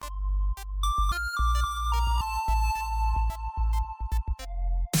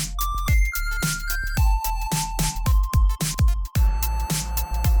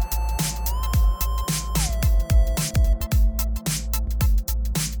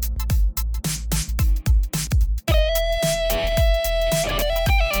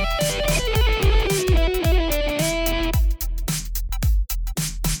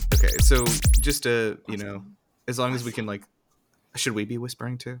just a, as long as we can, like, should we be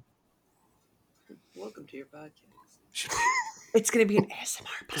whispering too? Welcome to your podcast. Should we? It's going to be an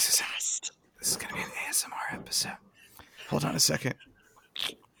ASMR podcast. This is going to be an ASMR episode. Hold on a second.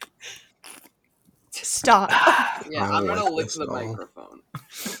 Stop. Yeah, I'm going to lick the microphone.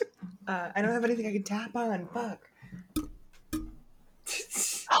 I don't have anything I can tap on. Fuck.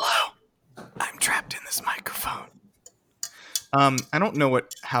 Hello. I'm trapped in this microphone. I don't know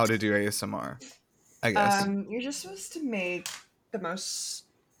how to do ASMR, I guess. You're just supposed to make the most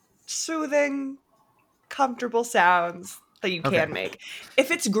soothing, comfortable sounds that you can make. If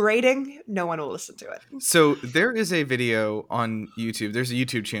it's grating, no one will listen to it. So there is a video on YouTube. There's a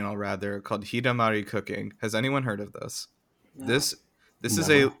YouTube channel rather called Hidamari Cooking. Has anyone heard of this? No. This is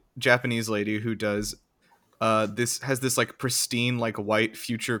a Japanese lady who does this has like pristine like white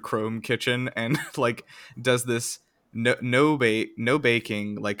future chrome kitchen and like does this no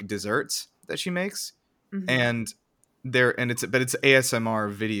baking like desserts that she makes. Mm-hmm. And it's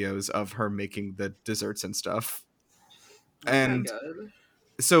ASMR videos of her making the desserts and stuff. And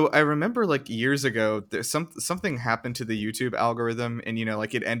so I remember like years ago, there's something happened to the YouTube algorithm, and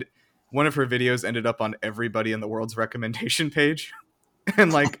like one of her videos ended up on everybody in the world's recommendation page,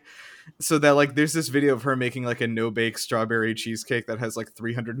 and like so that like there's this video of her making like a no bake strawberry cheesecake that has like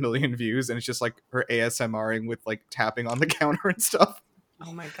 300 million views, and it's just like her ASMRing with like tapping on the counter and stuff.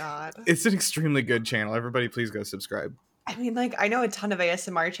 Oh my god, it's an extremely good channel. Everybody, please go subscribe. I mean, like, I know a ton of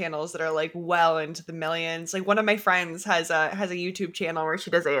ASMR channels that are like well into the millions. Like, one of my friends has a YouTube channel where she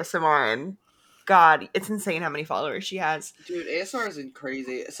does ASMR, and God, it's insane how many followers she has. Dude, ASMR isn't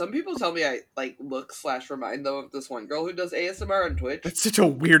crazy. Some people tell me I like look/remind them of this one girl who does ASMR on Twitch. That's such a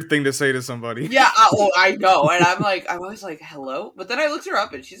weird thing to say to somebody. Yeah, I know, and I'm always like, hello, but then I looked her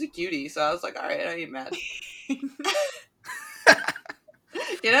up and she's a cutie, so I was like, all right, I ain't mad.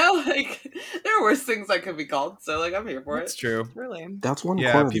 Like, there are worse things I could be called, so, like, I'm here for That's true. Really? That's one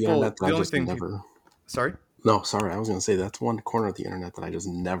corner of the internet that I just never... Sorry? No, sorry, I was going to say, that's one corner of the internet that I just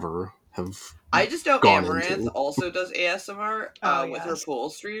never have I just know Amaranth also does ASMR with her pool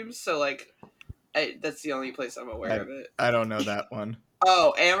streams, so, like, that's the only place I'm aware of it. I don't know that one.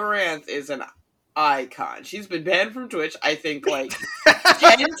 Oh, Amaranth is an icon. She's been banned from Twitch, I think, like,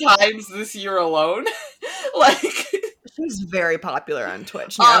 10 times this year alone. Like... She's very popular on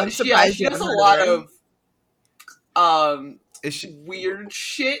Twitch. I'm surprised she has a lot of weird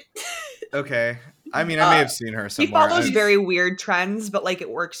shit. Okay. I mean, I may have seen her somewhere. She follows very weird trends, but like it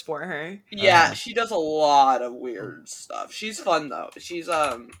works for her. Yeah, she does a lot of weird stuff. She's fun though. She's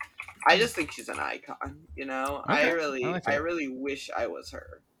I just think she's an icon, Okay. I really wish I was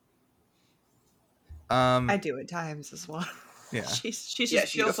her. I do at times as well. Yeah. She's just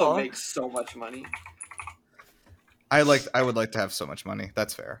she beautiful. also makes so much money. I would like to have so much money.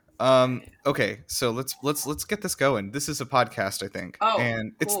 That's fair. Okay, so let's get this going. This is a podcast, I think. Oh,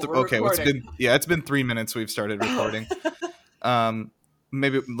 and it's cool. It's been 3 minutes we've started recording.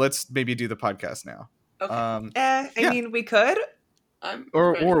 Let's do the podcast now. Okay. I mean, we could.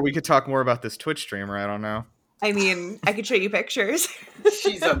 Or we could talk more about this Twitch streamer. I don't know. I mean, I could show you pictures.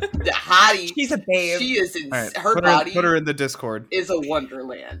 She's a hottie. She's a babe. She is right, her body. Put her in the Discord. Is a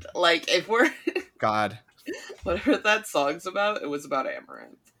wonderland. Like if we're God. Whatever that song's about, it was about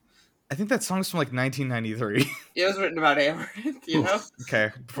Amaranth. I think that song's from like 1993. It was written about Amaranth, Okay,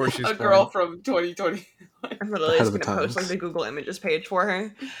 before she's a girl from 2020. I'm literally just gonna post like the Google Images page for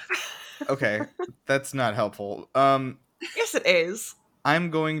her. Okay, that's not helpful. Yes, it is. I'm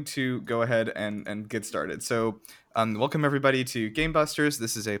going to go ahead and get started. So, welcome everybody to Game Busters.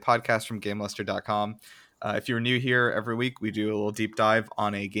 This is a podcast from GameLuster.com. If you're new here, every week we do a little deep dive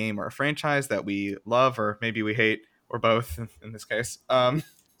on a game or a franchise that we love, or maybe we hate, or both in this case. I'm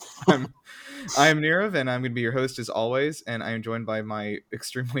Nirav, and I'm going to be your host as always, and I am joined by my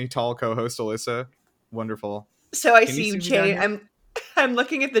extremely tall co-host, Alyssa. Wonderful. So I see you, Jay. I'm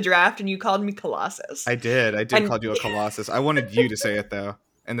looking at the draft, and you called me Colossus. I did call you a Colossus. I wanted you to say it, though,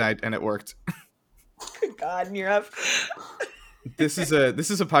 and it worked. Good God, Nirav. This is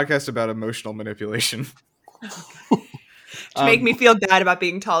a podcast about emotional manipulation. To make me feel bad about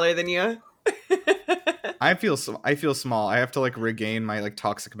being taller than you. I feel small. I have to like regain my like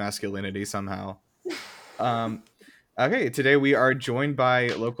toxic masculinity somehow. Okay, today we are joined by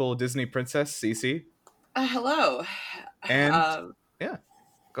local Disney princess Cece. Hello. And yeah,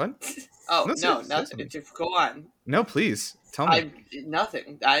 go ahead. Oh no, nothing. Go on. No, please tell me.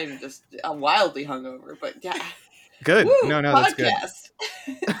 Nothing. I'm wildly hungover, but yeah. Good. Woo, no, podcast. That's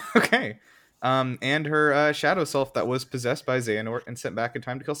good. Okay. And her shadow self that was possessed by Xehanort and sent back in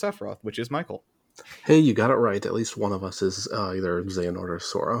time to kill Sephiroth, which is Michael. Hey, you got it right. At least one of us is either Xehanort or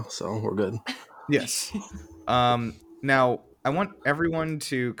Sora, so we're good. Yes. Now I want everyone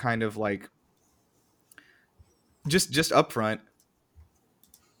to kind of like just upfront.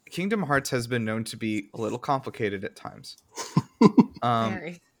 Kingdom Hearts has been known to be a little complicated at times.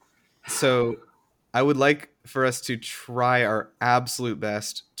 Very. So I would like for us to try our absolute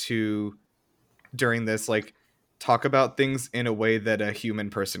best to, during this, like, talk about things in a way that a human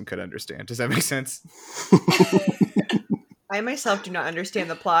person could understand. Does that make sense? I myself do not understand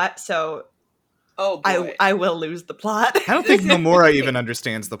the plot, so Oh boy. I will lose the plot. I don't think Nomura even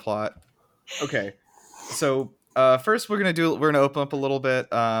understands the plot. Okay, so first we're gonna open up a little bit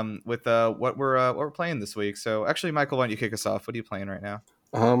with what we're playing this week. So actually, Michael, why don't you kick us off? What are you playing right now?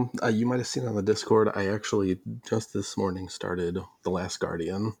 You might have seen on the Discord, I actually just this morning started The Last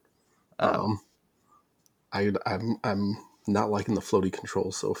Guardian. Oh. I'm not liking the floaty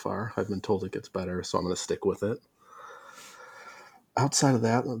controls so far. I've been told it gets better, so I'm going to stick with it. Outside of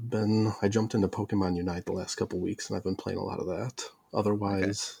that, I jumped into Pokemon Unite the last couple weeks, and I've been playing a lot of that.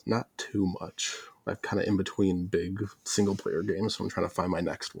 Otherwise, Not too much. I'm kind of in between big single-player games, so I'm trying to find my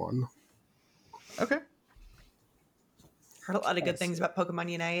next one. Okay. Heard a lot of good things about Pokemon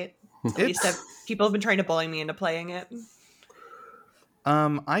Unite. At least people have been trying to bully me into playing it.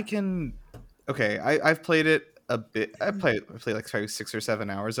 I've played it a bit. I played like 6 or 7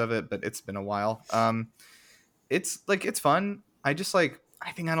 hours of it, but it's been a while. It's fun. I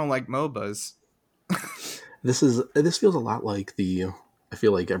think I don't like MOBAs. This feels a lot like I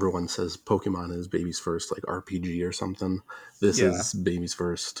feel like everyone says Pokemon is baby's first like RPG or something. This is baby's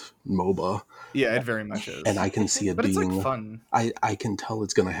first MOBA. Yeah, it very much is. And I can see it but being it's like fun. I can tell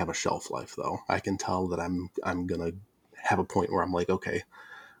it's gonna have a shelf life though. I can tell that I'm gonna have a point where I'm like, okay,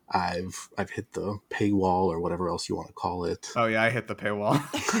 I've hit the paywall or whatever else you want to call it. Oh yeah, I hit the paywall.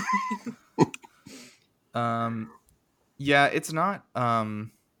 Yeah, it's not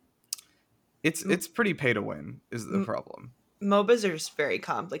it's pretty pay to win is the problem. MOBAs are just very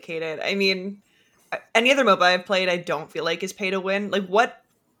complicated. I mean, any other MOBA I've played, I don't feel like is pay to win. Like what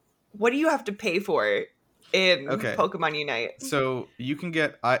do you have to pay for in Pokemon Unite? So you can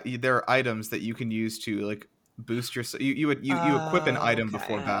get there are items that you can use to like boost your you equip an item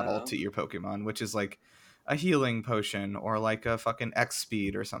before battle to your Pokemon, which is like a healing potion or like a fucking X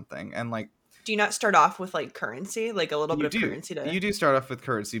speed or something. And like, do you not start off with like currency, like a little bit of currency? You do start off with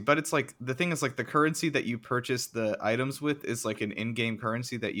currency, but it's like the thing is like the currency that you purchase the items with is like an in-game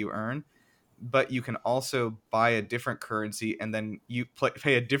currency that you earn. But you can also buy a different currency and then you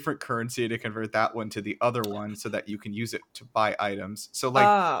pay a different currency to convert that one to the other one so that you can use it to buy items. So like,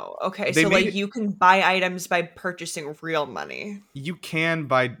 oh, okay. So like you can buy items by purchasing real money. You can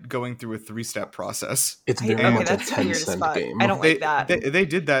by going through a 3-step process. It's very much a 10-cent game. I don't like that. They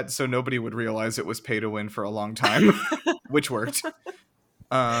did that so nobody would realize it was pay to win for a long time, which worked.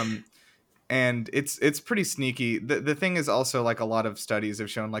 And it's pretty sneaky. The thing is also like a lot of studies have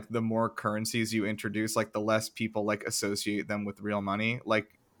shown like the more currencies you introduce, like the less people like associate them with real money.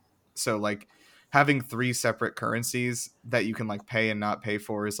 Like, so like having 3 separate currencies that you can like pay and not pay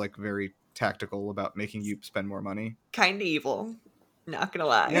for is like very tactical about making you spend more money. Kind of evil. Not gonna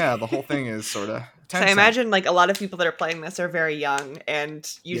lie. Yeah, the whole thing is sort of. So I imagine like a lot of people that are playing this are very young and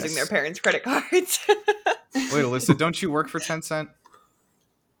using their parents' credit cards. Wait, Alyssa, don't you work for Tencent?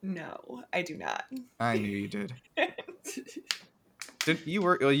 No, I do not. I knew you did. Did you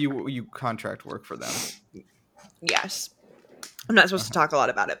work? You contract work for them? Yes. I'm not supposed to talk a lot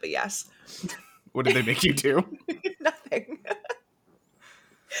about it, but yes. What did they make you do? Nothing.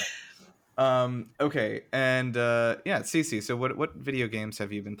 Okay, and Cece. So what video games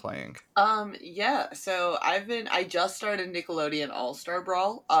have you been playing? Yeah. So I just started Nickelodeon All-Star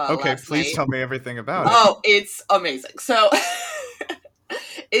Brawl. Okay, please tell me everything about it. Oh, it's amazing. So.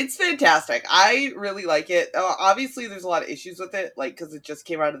 It's fantastic. I really like it. Obviously, there's a lot of issues with it, like, because it just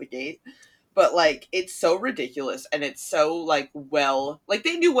came out of the gate. But, like, it's so ridiculous, and it's so, like, like,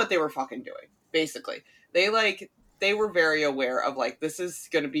 they knew what they were fucking doing, basically. They were very aware of, like, this is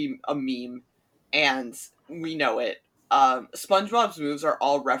gonna be a meme, and we know it. SpongeBob's moves are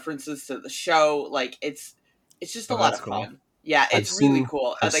all references to the show. Like, it's just a lot of fun. Yeah, it's really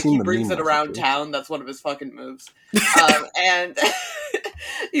cool. Like, he brings it around town. That's one of his fucking moves. And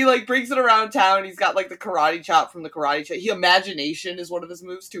he, like, brings it around town. He's got, like, the karate chop from the karate chop. Imagination is one of his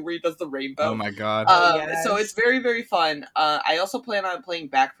moves, too, where he does the rainbow. Oh, my God. Yes. So it's very, very fun. I also plan on playing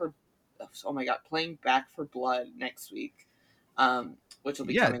Back for Blood next week, which will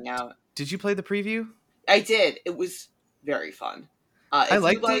be coming out. Did you play the preview? I did. It was very fun. If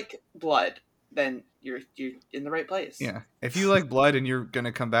you like Blood, then you're in the right place. Yeah. If you like blood and you're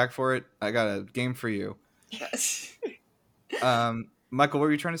gonna come back for it, I got a game for you. Michael, what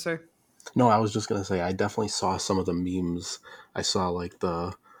were you trying to say? No, I was just gonna say I definitely saw some of the memes. I saw like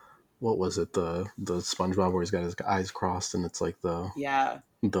the what was it the SpongeBob where he's got his eyes crossed and it's like yeah.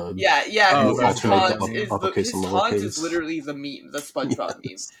 the Yeah. Oh, His alternate taunt is lowercase. literally the meme, the SpongeBob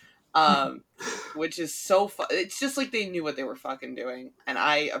Yes. meme. Which is so fun. It's just like they knew what they were fucking doing, and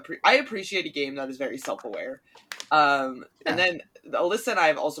I appreciate a game that is very self-aware. And then Alyssa and I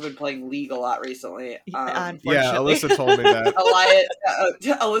have also been playing League a lot recently. Yeah, Alyssa told me that.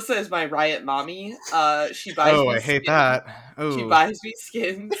 Alyssa is my Riot mommy. She buys. Oh, me I hate skins. that. Oh. She buys me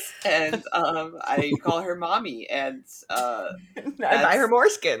skins, and I call her mommy, and I buy her more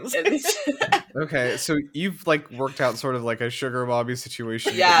skins. Okay, so you've like worked out sort of like a sugar mommy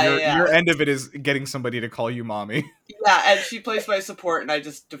situation. Yeah, Your end of it is getting somebody to call you mommy. Yeah, and she plays my support, and I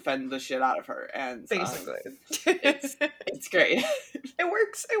just defend the shit out of her. And Basically, it's great. It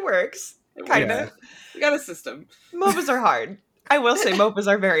works. Kind of. We got a system. MOBAs are hard. I will say MOBAs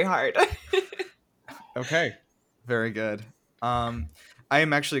are very hard. Okay, very good. I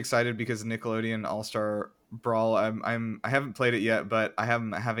am actually excited because Nickelodeon All Star Brawl. I haven't played it yet, but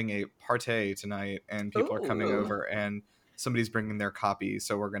I'm having a party tonight, and people are coming over, and somebody's bringing their copy,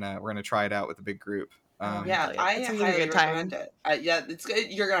 so we're gonna try it out with a big group. I it's a highly good time. recommend it. It's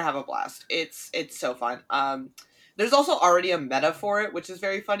good. You're gonna have a blast. It's so fun. There's also already a meta for it, which is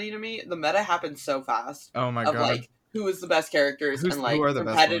very funny to me. The meta happens so fast. Oh my of, god! Like, who is the best characters and like who are the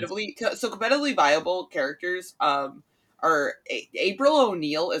competitively competitively viable characters are April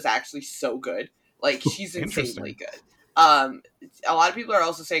O'Neil is actually so good. Like, she's insanely good. A lot of people are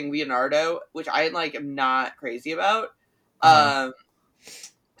also saying Leonardo, which I like am not crazy about. SpongeBob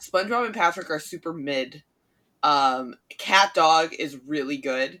and Patrick are super mid. Cat Dog is really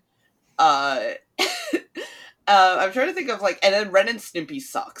good. I'm trying to think of like, and then Ren and Stimpy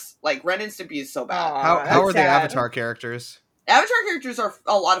sucks. Like, Ren and Stimpy is so bad. How are the Avatar characters? Avatar characters are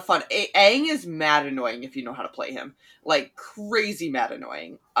a lot of fun. Aang is mad annoying if you know how to play him. Like, crazy mad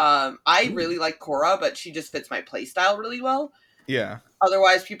annoying. I really like Korra, but she just fits my playstyle really well. Yeah.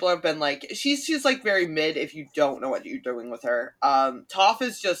 Otherwise, people have been like, she's like very mid if you don't know what you're doing with her. Toph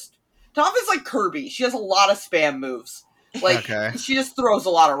is like Kirby. She has a lot of spam moves. Like, she just throws a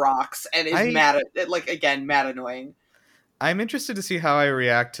lot of rocks and is mad annoying. I'm interested to see how I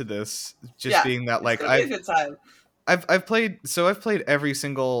react to this. Just being that, like, a good time. I've played every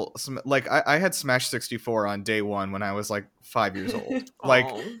single, like, I had Smash 64 on day one when I was like 5 years old. Like,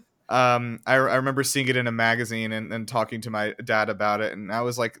 I remember seeing it in a magazine and talking to my dad about it, and I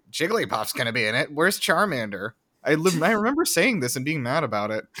was like, Jigglypuff's gonna be in it. Where's Charmander? I remember saying this and being mad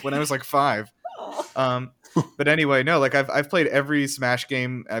about it when I was like 5. But anyway, no, like I've played every Smash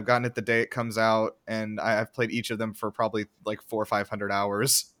game. I've gotten it the day it comes out, and I've played each of them for probably like 400 or 500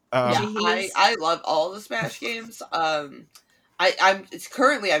 hours. I love all the Smash games. I'm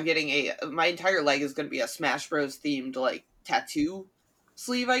getting my entire leg is going to be a Smash Bros themed like tattoo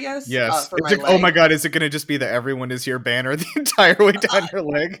sleeve, I guess. Yes. Oh my god, is it going to just be the "Everyone Is Here" banner the entire way down your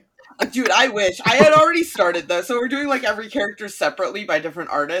leg? Dude, I wish. I had already started though, so we're doing like every character separately by different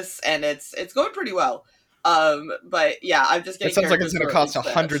artists, and it's going pretty well. But yeah, I'm just getting. It sounds like it's going to cost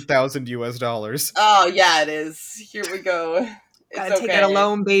 $100,000. Oh yeah, it is. Here we go. Gotta take out a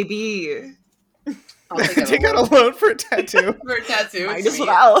loan, baby. I'll take out a loan for a tattoo. For a tattoo, might as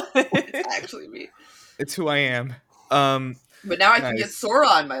well. It's actually me. It's who I am. But now I can get Sora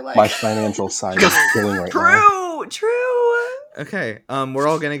on my leg. My financial side is killing right now. True. Okay. We're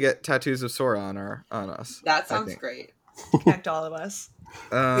all gonna get tattoos of Sora on us. That sounds great. Connect all of us.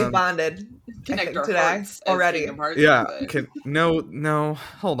 We bonded. Connect our today hearts already. Yeah. No.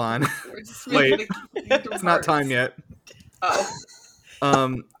 Hold on. Wait. It's not time yet.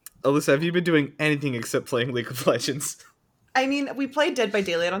 Alyssa, have you been doing anything except playing League of Legends? I mean, we played Dead by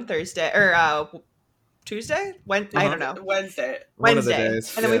Daylight on Thursday or Tuesday. I don't know. Wednesday. One of the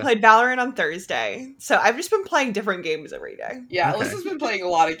days, and then we played Valorant on Thursday. So I've just been playing different games every day. Yeah, okay. Alyssa's been playing a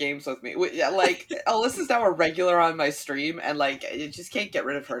lot of games with me. Like, Alyssa's now a regular on my stream, and like, I just can't get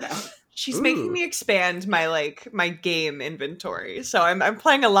rid of her now. She's making me expand my game inventory. So I'm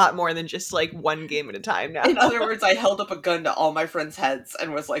playing a lot more than just like one game at a time now. In other words, I held up a gun to all my friends' heads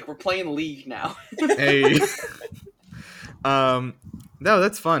and was like, "We're playing League now." Hey. No,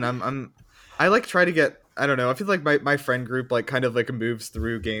 that's fun. I like try to get, I don't know, I feel like my friend group like kind of like moves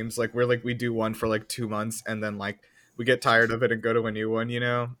through games. Like we're like, we do one for like 2 months and then like we get tired of it and go to a new one, you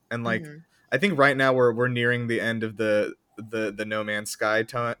know? And like, I think right now we're nearing the end of the No Man's Sky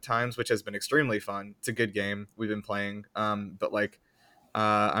times, which has been extremely fun. It's a good game we've been playing. But like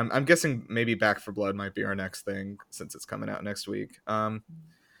I'm guessing maybe Back for Blood might be our next thing since it's coming out next week.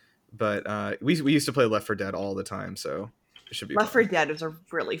 But we used to play Left 4 Dead all the time, so it should be Left fun. 4 Dead was a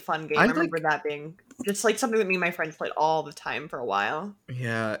really fun game. I I remember that being just like something that me and my friends played all the time for a while.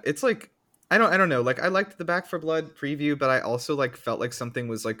 Yeah, it's like I don't know. Like I liked the Back for Blood preview, but I also like felt like something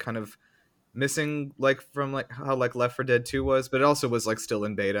was like kind of missing, like from like how like Left 4 Dead 2 was, but it also was like still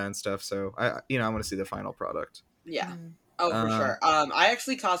in beta and stuff. So I want to see the final product. Yeah. Oh, for sure. I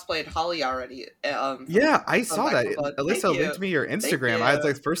actually cosplayed Holly already. Yeah, I saw that. Alyssa Thank you. linked me your Instagram. That's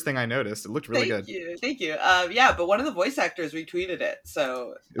like the first thing I noticed. It looked really good. Thank you. Yeah, but one of the voice actors retweeted it,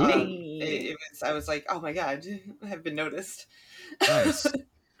 so I was like, oh my god, I have been noticed. Nice.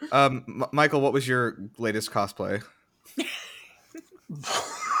 Michael, what was your latest cosplay?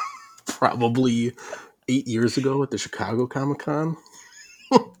 Probably 8 years ago at the Chicago Comic-Con.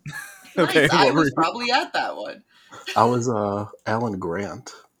 Okay, Nice. I was probably at that one. I was Alan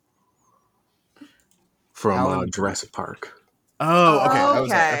Grant from Jurassic Park. Oh, okay.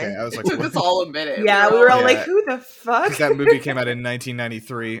 Okay. I was like, It took us all a minute. Yeah, we were all like, who the fuck? That movie came out in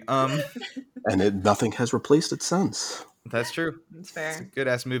 1993. And nothing has replaced it since. That's true. That's fair. It's a good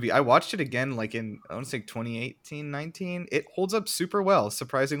ass movie. I watched it again like in I want to say 2018, 19. It holds up super well,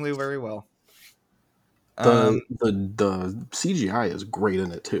 surprisingly very well. The CGI is great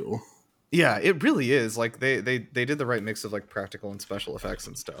in it too. Yeah, it really is. Like they did the right mix of like practical and special effects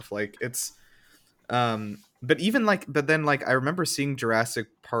and stuff. Like it's but then I remember seeing Jurassic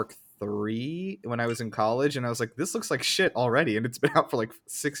Park 3 when I was in college, and I was like, this looks like shit already, and it's been out for like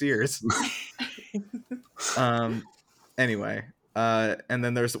 6 years. Anyway, and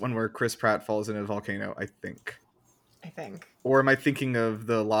then there's the one where Chris Pratt falls in a volcano, I think. Or am I thinking of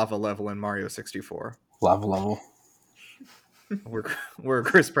the lava level in Mario 64? Lava level. Where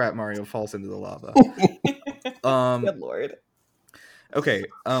Chris Pratt Mario falls into the lava. Good lord. Okay,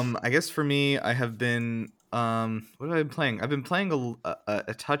 I guess for me, I have been what have I been playing? I've been playing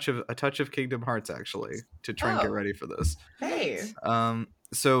a touch of Kingdom Hearts actually to try and get ready for this. Hey.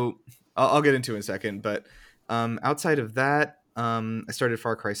 So I'll get into it in a second, but outside of that, I started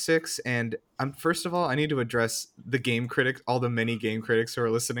Far Cry 6, and first of all, I need to address the game critics, all the many game critics who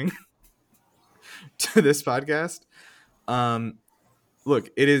are listening to this podcast. Look,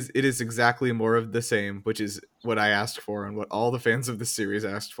 it is exactly more of the same, which is what I asked for and what all the fans of the series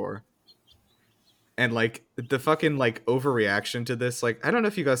asked for. And like the fucking like overreaction to this, like I don't know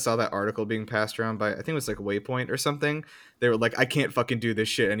if you guys saw that article being passed around by, I think it was like Waypoint or something. They were like, I can't fucking do this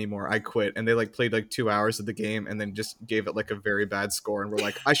shit anymore, I quit. And they like played like 2 hours of the game and then just gave it like a very bad score and were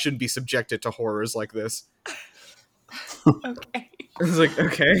like, I shouldn't be subjected to horrors like this. Okay. I was like,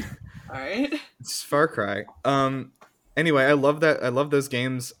 okay, all right. it's Far Cry. Anyway, I love that. I love those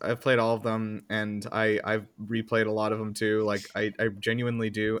games. I've played all of them, and I've replayed a lot of them too. Like I genuinely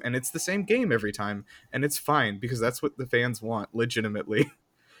do, and it's the same game every time, and it's fine because that's what the fans want. Legitimately,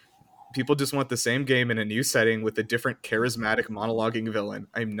 people just want the same game in a new setting with a different charismatic monologuing villain.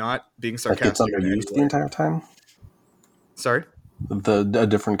 I'm not being sarcastic. Like it's underused the entire time. Sorry, a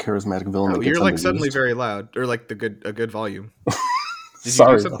different charismatic villain. Oh, you're like suddenly very loud, or like a good volume.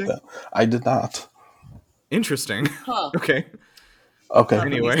 Sorry about that. I did not. Interesting. Huh. Okay.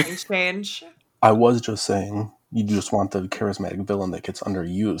 Anyway, Change. I was just saying, you just want the charismatic villain that gets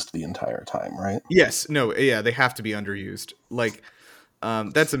underused the entire time, right? Yes. No. Yeah. They have to be underused. Like,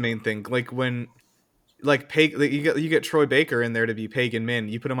 that's the main thing. Like when, like you get Troy Baker in there to be Pagan Min.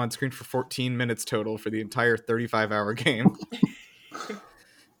 You put him on screen for 14 minutes total for the entire 35-hour game.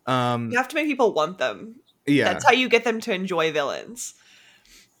 You have to make people want them. Yeah. That's how you get them to enjoy villains.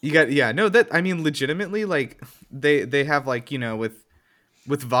 You got that I mean legitimately, like they have like, you know, with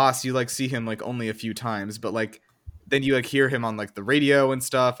Voss you like see him like only a few times, but like then you like hear him on like the radio and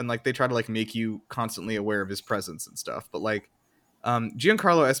stuff, and like they try to like make you constantly aware of his presence and stuff. But like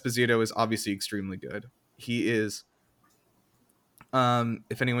Giancarlo Esposito is obviously extremely good. He is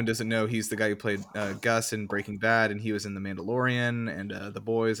if anyone doesn't know, he's the guy who played Gus in Breaking Bad, and he was in The Mandalorian and The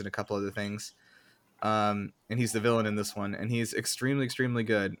Boys and a couple other things. And he's the villain in this one, and he's extremely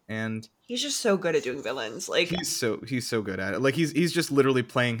good, and he's just so good at doing villains. Like he's so good at it. Like he's just literally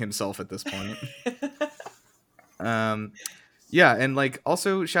playing himself at this point. Yeah, and like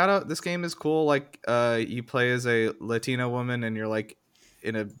also shout out, this game is cool. Like you play as a Latina woman and you're like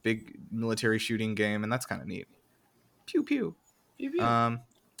in a big military shooting game, and that's kind of neat. Pew pew. Pew, pew.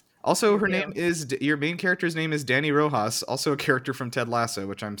 Also, your main character's name is Danny Rojas, also a character from Ted Lasso,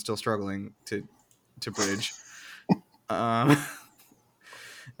 which I'm still struggling to bridge.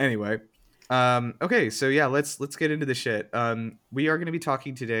 Anyway, Okay, so yeah, let's get into the shit. We are going to be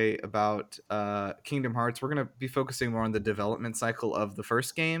talking today about Kingdom Hearts. We're going to be focusing more on the development cycle of the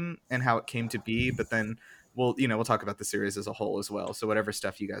first game and how it came to be, but then we'll talk about the series as a whole as well. So whatever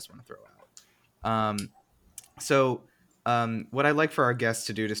stuff you guys want to throw out. What I'd like for our guests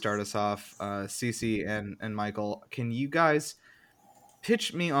to do to start us off, Cece and Michael, can you guys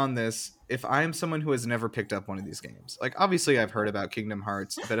pitch me on this? If I'm someone who has never picked up one of these games, like obviously I've heard about Kingdom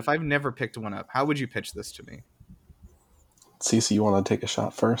Hearts, but if I've never picked one up, how would you pitch this to me? Cece, you want to take a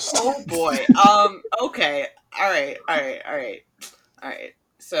shot first? Oh boy. Okay. All right.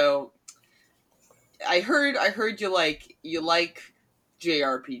 So I heard you like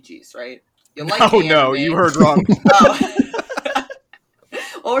JRPGs, right? You like anime. No, you heard wrong. Oh.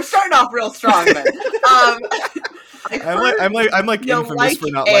 Well, we're starting off real strong then. I'm like you infamous like for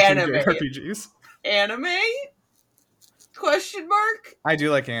not anime. liking JRPGs. Anime? Question mark? I do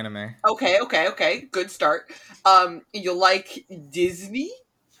like anime. Okay. Good start. You like Disney?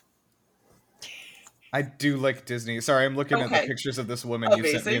 I do like Disney. Sorry, I'm looking at the pictures of this woman you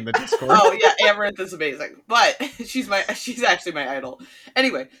sent me in the Discord. Oh yeah, Amaranth is amazing. But she's actually my idol.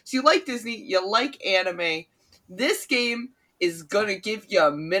 Anyway, so you like Disney, you like anime. This game is gonna give you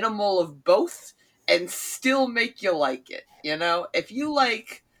a minimal of both and still make you like it. You know? If you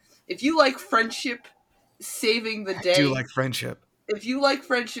like friendship saving the day. I do like friendship. If you like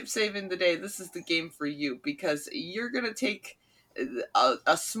friendship saving the day, this is the game for you, because you're gonna take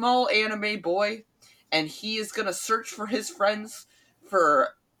a small anime boy and he is gonna search for his friends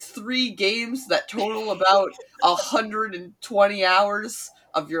for 3 games that total about 120 hours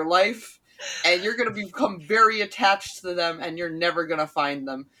of your life, and you're gonna become very attached to them, and you're never gonna find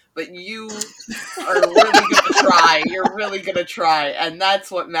them. But you are really gonna try. You're really gonna try, and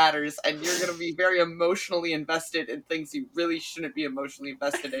that's what matters. And you're gonna be very emotionally invested in things you really shouldn't be emotionally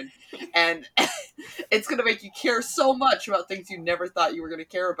invested in, and it's gonna make you care so much about things you never thought you were gonna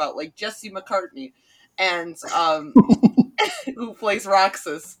care about, like Jesse McCartney, and who plays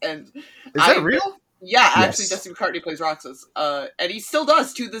Roxas. And is that real? Yeah, actually, Yes. Jesse McCartney plays Roxas, and he still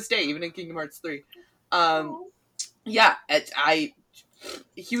does to this day, even in Kingdom Hearts 3. Yeah,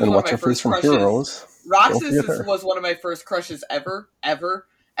 he was And one of what's my your face first from crushes. Heroes? Roxas was one of my first crushes ever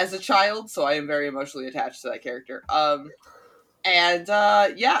as a child, so I am very emotionally attached to that character.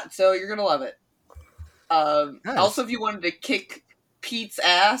 Yeah, so you're gonna love it. Nice. Also, if you wanted to kick Pete's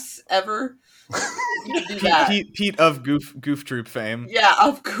ass ever, you can do that. Pete of Goof Troop fame. Yeah,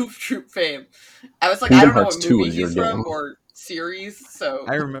 of Goof Troop fame. I was like, Kingdom I don't know Hearts what 2 movie is your he's from game. or series, so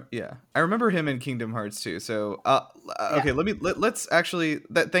I remember him in Kingdom Hearts too. So okay, let's actually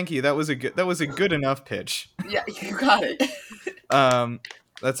thank you. That was a good enough pitch. yeah, you got it.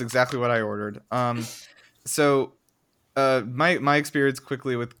 That's exactly what I ordered. So my experience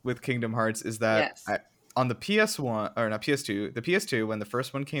quickly with Kingdom Hearts is that Yes. on the PS1 or not PS2, the PS2 when the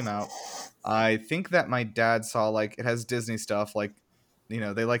first one came out, I think that my dad saw like it has Disney stuff, like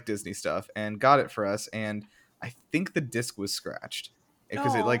they like Disney stuff, and got it for us. And I think the disc was scratched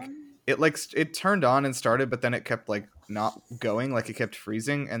because it turned on and started, but then it kept like not going, like it kept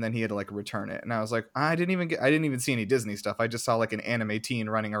freezing, and then he had to like return it. And I was like, I didn't even see any Disney stuff. I just saw like an anime teen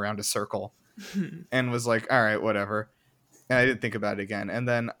running around a circle, and was like, all right, whatever. And I didn't think about it again. And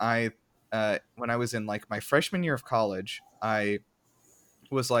then when I was in like my freshman year of college, I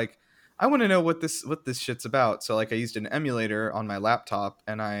was like, I want to know what this shit's about. So like I used an emulator on my laptop,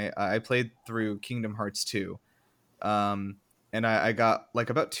 and I played through Kingdom Hearts 2. And I got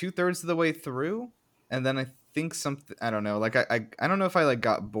like about 2/3 of the way through, and then I think I don't know, like I don't know if I like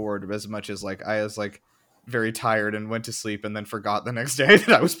got bored as much as like I was like very tired and went to sleep and then forgot the next day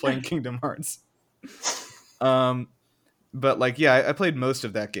that I was playing Kingdom Hearts. But like, yeah, I played most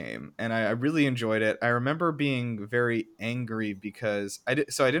of that game, and I really enjoyed it. I remember being very angry because I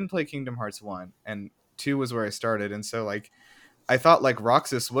didn't play Kingdom Hearts 1, and 2 was where I started, and so like I thought like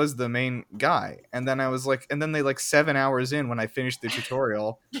Roxas was the main guy, and then I was like, and then they like 7 hours in when I finished the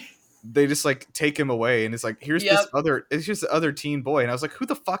tutorial, they just like take him away, and it's like it's just the other teen boy, and I was like, who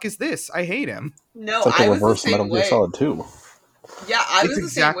the fuck is this? I hate him. No, It's like I the was the reverse same Metal Gear way. Solid 2. Yeah, I It's was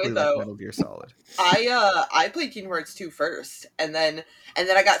exactly the same way like though. Metal Gear Solid. I played Kingdom Hearts 2 first, and then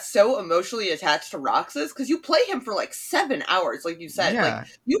I got so emotionally attached to Roxas, because you play him for like 7 hours, like you said. Yeah. Like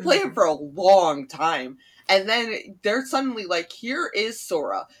you play him for a long time. And then they're suddenly like, here is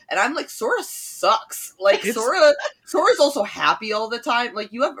Sora. And I'm like, Sora sucks. Like Sora's also happy all the time.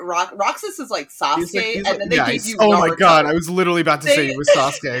 Like you have Roxas is like Sasuke, and then they gave you oh Naruto. my god, I was literally about to say it was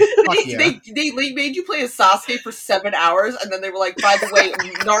Sasuke. Fuck yeah. They made you play as Sasuke for 7 hours, and then they were like, by the way,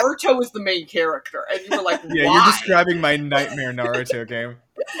 Naruto is the main character. And you were like, why? Yeah, you're describing my nightmare Naruto game.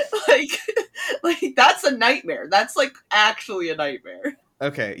 like, like that's a nightmare. That's like actually a nightmare.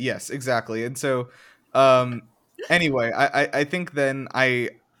 Okay, yes, exactly. And so, um, anyway, I think then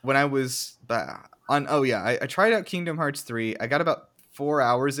when I was on, oh yeah, I tried out Kingdom Hearts 3. I got about 4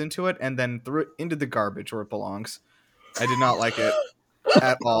 hours into it and then threw it into the garbage where it belongs. I did not like it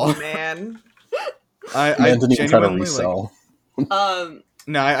at all. Oh man. I didn't even try to genuinely resell.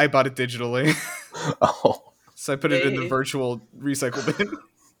 no, I bought it digitally. Oh, So I put it in the Hey. virtual recycle bin.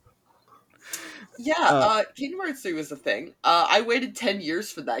 Yeah, Kingdom Hearts 3 was a thing. I waited 10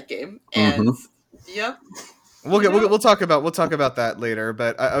 years for that game, and yep. We'll talk about that later.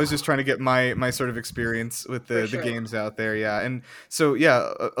 But I was just trying to get my sort of experience with For the sure. games out there. Yeah, and so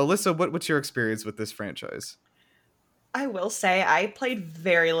yeah, Alyssa, what's your experience with this franchise? I will say I played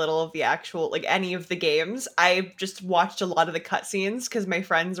very little of the actual, like, any of the games. I just watched a lot of the cutscenes because my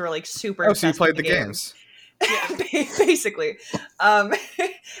friends were like super Oh, so you obsessed with played the games. Basically. um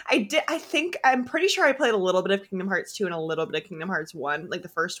I'm pretty sure I played a little bit of Kingdom Hearts 2 and a little bit of Kingdom Hearts 1, like the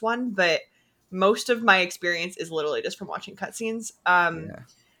first one, but most of my experience is literally just from watching cutscenes. Yeah.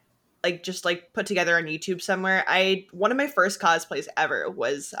 Like just like put together on YouTube somewhere. One of my first cosplays ever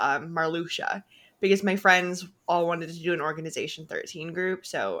was Marluxia, because my friends all wanted to do an Organization 13 group,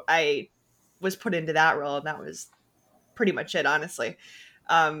 so I was put into that role, and that was pretty much it, honestly.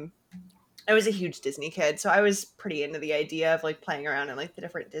 I was a huge Disney kid, so I was pretty into the idea of like playing around in like the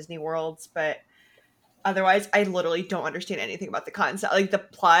different Disney worlds, but otherwise I literally don't understand anything about the concept, like the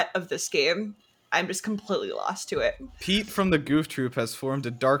plot of this game. I'm just completely lost to it. Pete from the Goof Troop has formed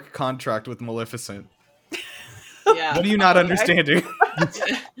a dark contract with Maleficent. Yeah. What are you not understanding?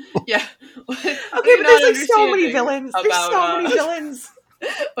 Yeah. Okay, but there's like so many villains. There's about, so many villains.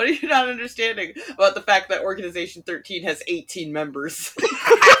 What are you not understanding about the fact that Organization 13 has 18 members?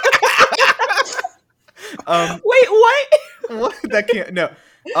 Wait, what? What? That can't. No.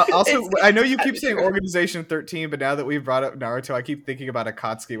 Also, I know you keep saying Organization 13, but now that we've brought up Naruto, I keep thinking about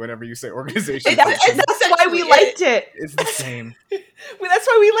Akatsuki whenever you say Organization 13. That's why we liked it. It's the same. That's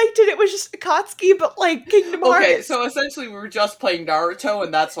why we liked it. It was just Akatsuki, but like Kingdom Hearts. Okay, so essentially we were just playing Naruto,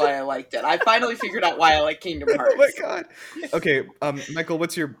 and that's why I liked it. I finally figured out why I like Kingdom Hearts. Oh my god. Okay, Michael,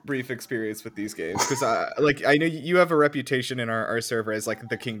 what's your brief experience with these games? Because I know you have a reputation in our server as like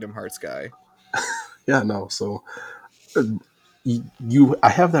the Kingdom Hearts guy. Yeah, no. So I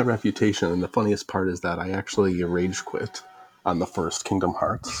have that reputation, and the funniest part is that I actually rage quit on the first Kingdom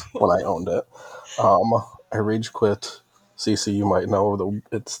Hearts when I owned it. I rage quit. Cece, you might know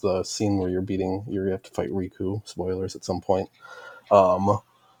it's the scene where you have to fight Riku. Spoilers at some point.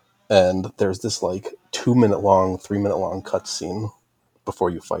 And there's this like 2-minute long, 3-minute long cutscene before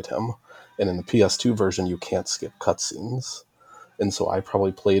you fight him. And in the PS2 version, you can't skip cutscenes. And so I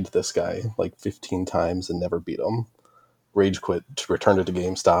probably played this guy like 15 times and never beat him. Rage quit, returned it to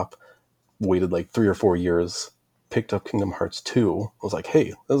GameStop, waited like 3 or 4 years, picked up Kingdom Hearts 2. I was like,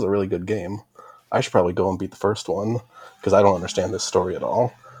 hey, this is a really good game. I should probably go and beat the first one because I don't understand this story at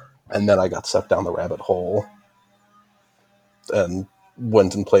all. And then I got sucked down the rabbit hole and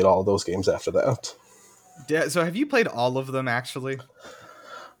went and played all of those games after that. Yeah, so have you played all of them actually?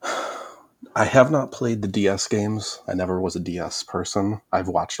 I have not played the DS games. I never was a DS person. I've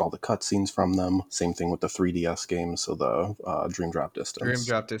watched all the cutscenes from them. Same thing with the 3DS games, so the Dream Drop Distance. Dream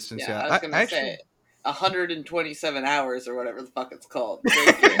Drop Distance, yeah. I was going to say 127 hours or whatever the fuck it's called.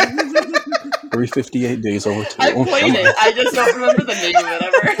 358 days over 2. I played it. I just don't remember the name of it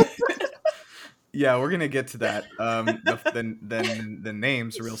ever. Yeah, we're gonna get to that. The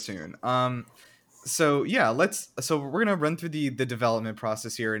names real soon. So yeah, so we're gonna run through the development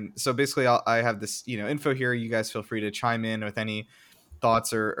process here, and so basically I have this info here. You guys feel free to chime in with any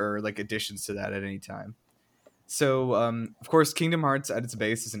thoughts or like additions to that at any time. So of course, Kingdom Hearts at its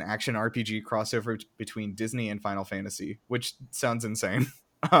base is an action RPG crossover between Disney and Final Fantasy, which sounds insane.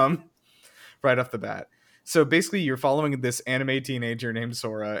 Right off the bat. So basically, you're following this anime teenager named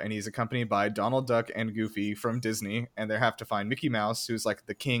Sora, and he's accompanied by Donald Duck and Goofy from Disney, and they have to find Mickey Mouse, who's like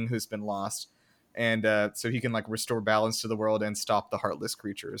the king who's been lost, and so he can like restore balance to the world and stop the heartless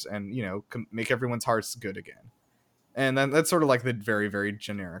creatures, and make everyone's hearts good again. And then that's sort of like the very, very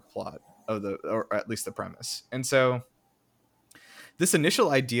generic plot of or at least the premise. And so this initial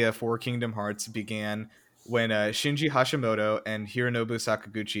idea for Kingdom Hearts began when Shinji Hashimoto and Hironobu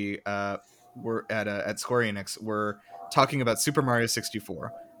Sakaguchi were at Square Enix were talking about Super Mario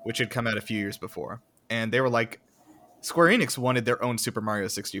 64, which had come out a few years before, and they were like, Square Enix wanted their own Super Mario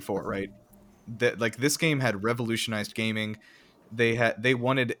 64, right? That like this game had revolutionized gaming. They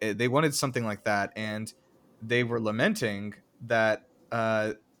wanted something like that, and they were lamenting that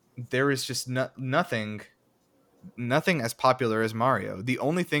there is just nothing nothing as popular as Mario. The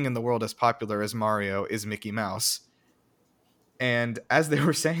only thing in the world as popular as Mario is Mickey Mouse. And as they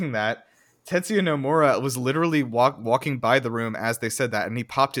were saying that, Tetsuya Nomura was literally walking by the room as they said that, and he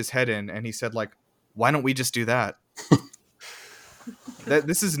popped his head in and he said, like, why don't we just do that?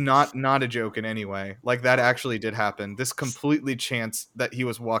 This is not a joke in any way. Like, that actually did happen. This completely chance that he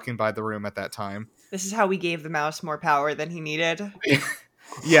was walking by the room at that time. This is how we gave the mouse more power than he needed.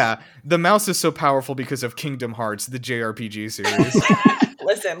 Yeah, the mouse is so powerful because of Kingdom Hearts, the JRPG series.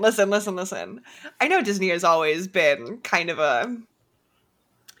 Listen. I know Disney has always been kind of a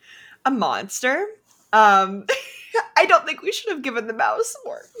monster. I don't think we should have given the mouse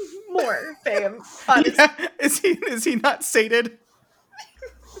more fame. Honestly. Yeah, is he not sated?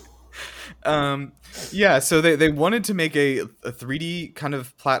 Yeah, so they wanted to make a 3D kind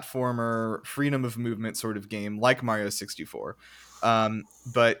of platformer, freedom of movement sort of game like Mario 64.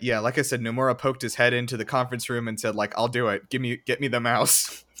 But yeah, like I said, Nomura poked his head into the conference room and said, like, I'll do it. Get me the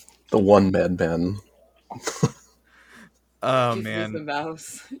mouse. The one madman. Oh, Give man. me the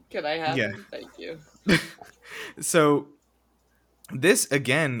mouse. Can I have Yeah. him? Thank you. So this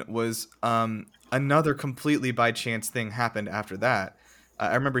again was another completely by chance thing happened after that.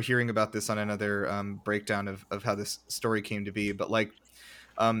 I remember hearing about this on another breakdown of how this story came to be, but like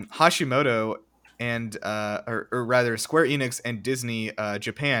Hashimoto and or rather Square Enix and Disney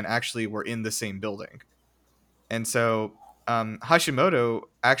Japan actually were in the same building, and so Hashimoto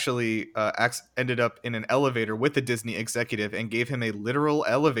actually ended up in an elevator with the Disney executive and gave him a literal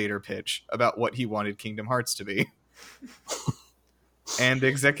elevator pitch about what he wanted Kingdom Hearts to be. And the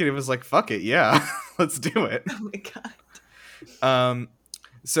executive was like, fuck it, yeah, let's do it. Oh my god.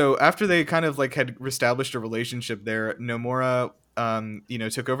 So after they kind of like had established a relationship there, Nomura,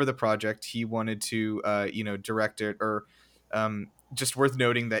 took over the project. He wanted to, direct it, or just worth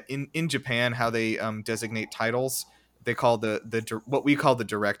noting that in Japan, how they designate titles, they call the what we call the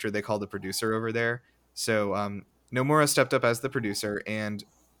director, they call the producer over there. So Nomura stepped up as the producer, and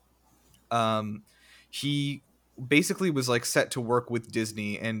he basically was like set to work with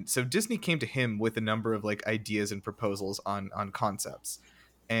Disney, and so Disney came to him with a number of like ideas and proposals on concepts,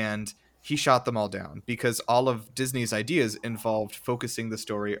 and he shot them all down because all of Disney's ideas involved focusing the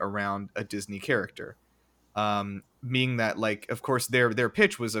story around a Disney character. Meaning that, like, of course, their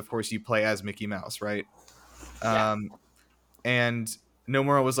pitch was, of course, you play as Mickey Mouse, right? Yeah. And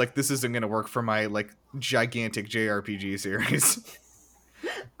Nomura was like, this isn't going to work for my like gigantic JRPG series.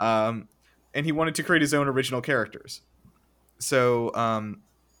 And he wanted to create his own original characters. So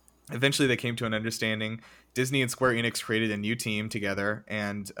eventually they came to an understanding. Disney and Square Enix created a new team together,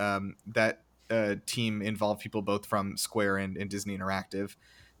 and that team involved people both from Square and Disney Interactive.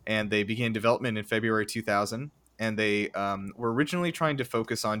 And they began development in February 2000. And they were originally trying to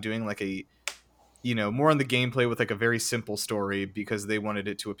focus on doing like a, more on the gameplay with like a very simple story because they wanted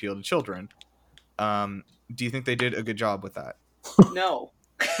it to appeal to children. Do you think they did a good job with that? No.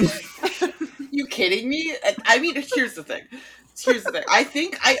 You kidding me? I mean, here's the thing. I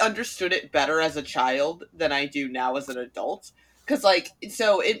think I understood it better as a child than I do now as an adult. Because, like,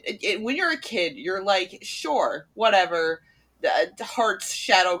 so when you're a kid, you're like, sure, whatever. Hearts,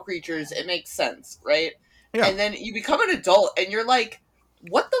 shadow creatures, it makes sense, right? Yeah. And then you become an adult and you're like,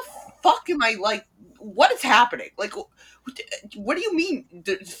 what the fuck am I like? What is happening? Like, what do you mean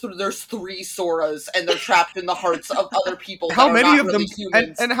there's 3 Soras and they're trapped in the hearts of other people? How that are many not of really them?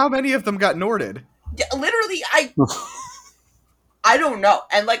 humans? And how many of them got Norded? Yeah, literally, I don't know.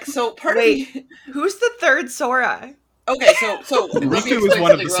 And like, so part of me. Who's the third Sora? Okay, so let me Riku was explain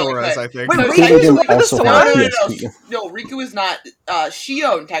one of the something really Soras, quick. I think. Wait, So Riku technically- is one of the also Soras? have No, Riku is not.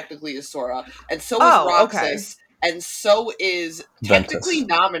 Shion technically is Sora, and so is Oh, Roxas, and so is technically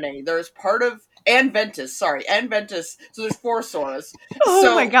Naminé. There's part of and Ventus. Sorry, and Ventus. So there's 4 Soras. Oh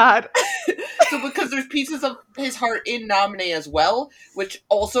So- my god. So because there's pieces of his heart in Naminé as well, which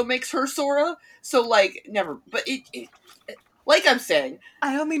also makes her Sora. So like, never. But it like I'm saying,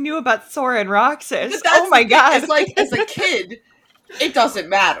 I only knew about Sora and Roxas. but that's Oh my the thing, god. It's like, as a kid, it doesn't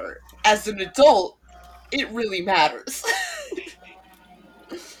matter. As an adult, it really matters.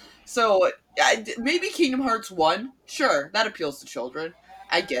 So, maybe Kingdom Hearts 1, sure, that appeals to children.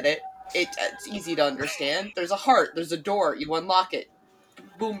 I get it. It's easy to understand. There's a heart, there's a door, you unlock it.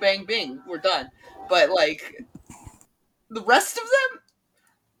 Boom, bang, bing, we're done. But, like, the rest of them?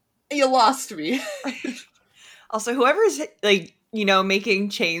 You lost me. Also, whoever's like, making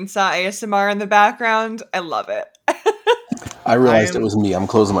chainsaw ASMR in the background, I love it. I realized it was me. I'm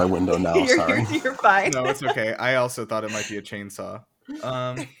closing my window now. Sorry. You're fine. No, it's okay. I also thought it might be a chainsaw.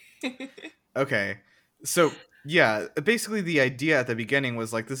 Okay. So Yeah, basically the idea at the beginning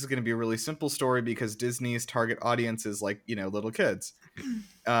was like, this is going to be a really simple story because Disney's target audience is like, little kids.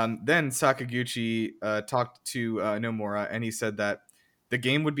 Then Sakaguchi talked to Nomura, and he said that the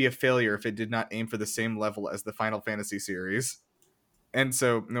game would be a failure if it did not aim for the same level as the Final Fantasy series. And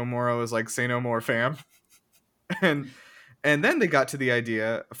so Nomura was like, say no more, fam. and then they got to the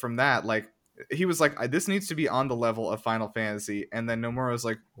idea from that, like, he was like, this needs to be on the level of Final Fantasy. And then Nomura was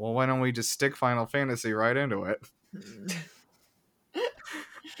like, well, why don't we just stick Final Fantasy right into it?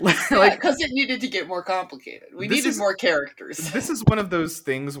 Like, because it needed to get more complicated. We needed more characters. This is one of those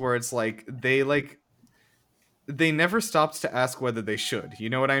things where it's like they never stopped to ask whether they should.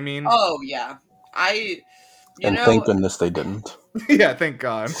 You know what I mean? Oh yeah, thank goodness they didn't. Yeah, thank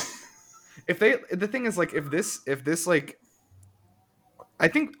God. The thing is, like, if this like, I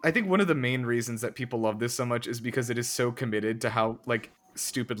think one of the main reasons that people love this so much is because it is so committed to how like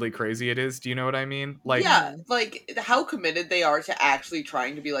stupidly crazy it is. Do you know what I mean? Like, yeah, like how committed they are to actually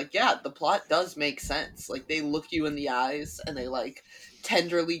trying to be like, yeah, the plot does make sense. Like they look you in the eyes and they like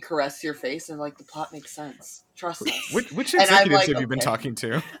tenderly caress your face and like the plot makes sense. Trust us. Which executives have you been talking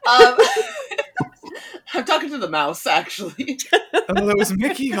to? I'm talking to the mouse actually. Oh, that was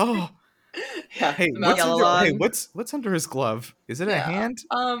Mickey. Oh. Yeah. Hey, what's under his glove? Is it a hand?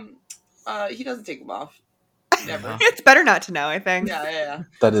 He doesn't take them off. Never. It's better not to know, I think. Yeah.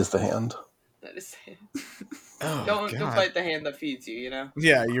 That is the hand. That is the hand. Oh, don't fight the hand that feeds you, you know?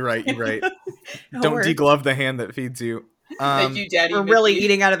 Yeah, you're right. No, Don't deglove the hand that feeds you. Thank you, Daddy. We're really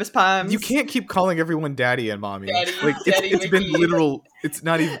eating out of his palms. You can't keep calling everyone daddy and mommy. Daddy, like it's been literal. It's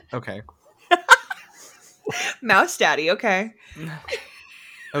not even okay. Mouse Daddy, okay.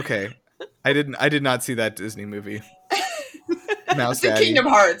 Okay. I did not see that Disney movie. Mouse It's in Daddy. Kingdom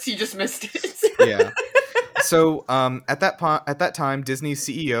Hearts, you just missed it. Yeah. So at that time, Disney's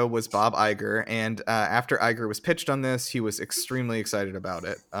CEO was Bob Iger, and after Iger was pitched on this, he was extremely excited about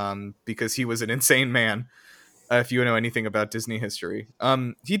it because he was an insane man. If you know anything about Disney history,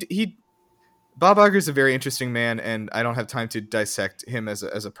 Bob Iger is a very interesting man, and I don't have time to dissect him as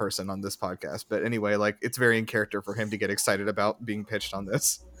a person on this podcast. But anyway, like it's very in character for him to get excited about being pitched on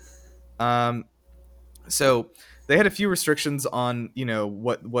this. So they had a few restrictions on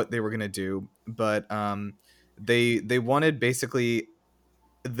what they were gonna do, but they wanted basically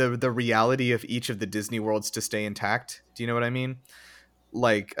the reality of each of the Disney worlds to stay intact. Do you know what I mean?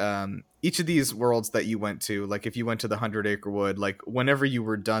 Like each of these worlds that you went to, like if you went to the 100 Acre Wood, like whenever you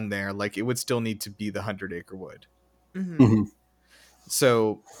were done there, like it would still need to be the 100 Acre Wood. Mm-hmm. Mm-hmm.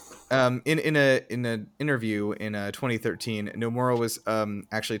 So in an interview in 2013, Nomura was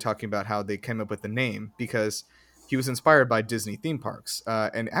actually talking about how they came up with the name because he was inspired by Disney theme parks,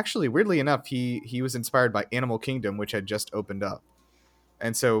 and actually weirdly enough he was inspired by Animal Kingdom, which had just opened up,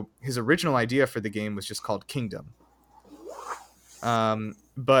 and so his original idea for the game was just called Kingdom.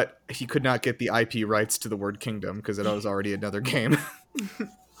 But he could not get the IP rights to the word Kingdom because it was already another game.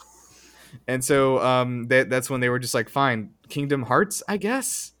 And so that's when they were just like, fine, Kingdom Hearts, I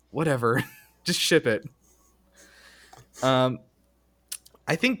guess, whatever, just ship it. I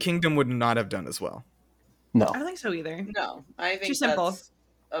think Kingdom would not have done as well. No, I don't think so either. No, I think Too simple. that's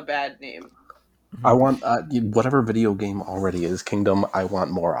a bad name. I want whatever video game already is Kingdom. I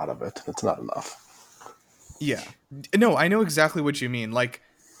want more out of it. It's not enough. Yeah, no, I know exactly what you mean. Like,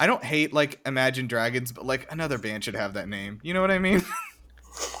 I don't hate like Imagine Dragons, but like another band should have that name. You know what I mean?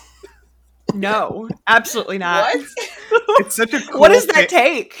 No, absolutely not. What? It's such a cool What does that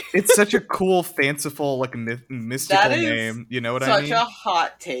take? It's such a cool, fanciful, like mystical That is name. You know what I mean? Such a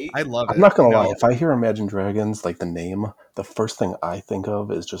hot take. I love it. I'm not gonna No. lie. If I hear Imagine Dragons, like the name, the first thing I think of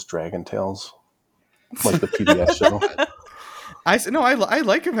is just Dragon Tales, like the PBS show. I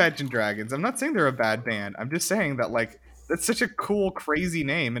like Imagine Dragons. I'm not saying they're a bad band. I'm just saying that like that's such a cool, crazy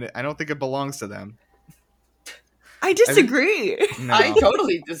name, and I don't think it belongs to them. I disagree. No, I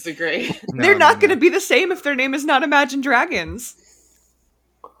totally disagree. They're not going to be the same if their name is not Imagine Dragons.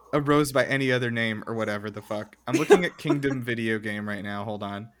 A Rose by any other name or whatever the fuck. I'm looking at Kingdom video game right now. Hold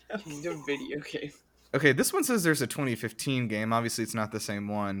on. Kingdom video game. Okay, this one says there's a 2015 game. Obviously, it's not the same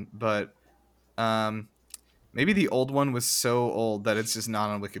one, but maybe the old one was so old that it's just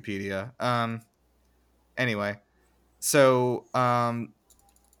not on Wikipedia. Anyway, so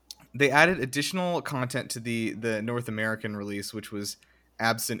they added additional content to the North American release, which was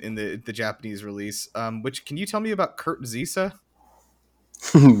absent in the Japanese release. Which, can you tell me about Kurt Zisa?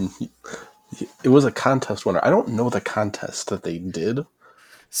 It was a contest winner. I don't know the contest that they did.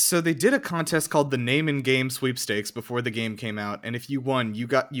 So they did a contest called the Name and Game Sweepstakes before the game came out, and if you won, you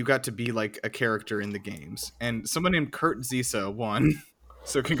got to be like a character in the games. And someone named Kurt Zisa won.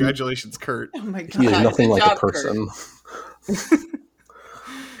 So congratulations, Kurt. Oh my He is god. nothing Good like job, a person.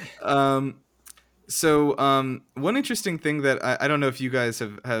 One interesting thing that I don't know if you guys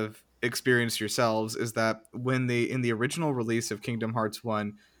have experienced yourselves is that when they in the original release of Kingdom Hearts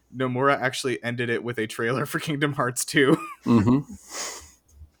 1, Nomura actually ended it with a trailer for Kingdom Hearts 2 Hmm.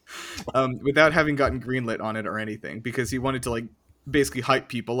 without having gotten greenlit on it or anything, because he wanted to like basically hype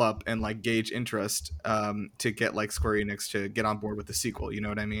people up and like gauge interest to get like Square Enix to get on board with the sequel, you know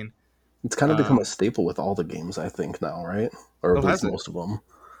what I mean? It's kind of become a staple with all the games, I think, now, right? Or at least has it? most of them.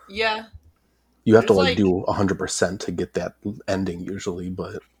 Yeah. You have to There's, like do 100% to get that ending usually,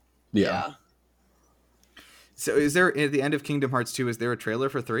 but yeah. So is there at the end of Kingdom Hearts 2, is there a trailer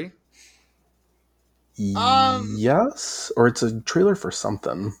for 3? Yes, or it's a trailer for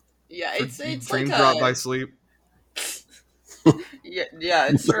something. Yeah, it's Dream like Drop a by Sleep. yeah,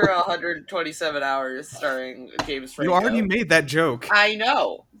 it's for 127 hours starring James Franco. You already made that joke. I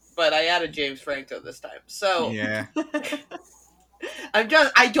know, but I added James Franco this time. So Yeah. I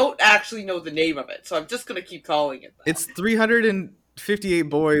don't actually know the name of it, so I'm just gonna keep calling it that. It's 358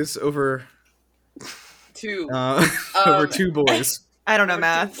 boys over Two. over 2 boys. I don't know Or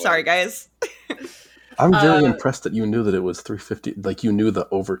math. two Sorry, points. guys. I'm very impressed that you knew that it was 350. Like you knew the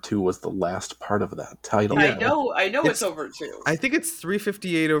over 2 was the last part of that title. I know it's over 2. I think it's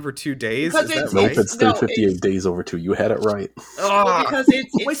 358 over 2 days. Because Is that it's- right? Nope, it's 358 days over 2. You had it right. Well, because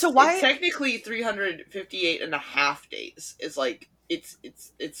it's Wait, so why- it's technically 358 and a half days. It's like it's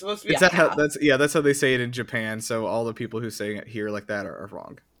supposed to be Is a that half. how that's how they say it in Japan, so all the people who say it here like that are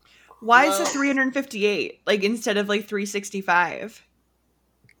wrong. Why is it Well- 358? Like instead of like 365?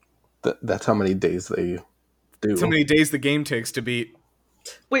 That's how many days they do. That's how many days the game takes to beat.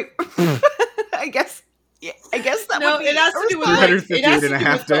 Wait. I guess that No, would be it has to do with, a response. like, it 358 has and to a do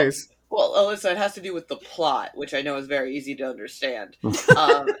half with the- days. Well, Alyssa, it has to do with the plot, which I know is very easy to understand.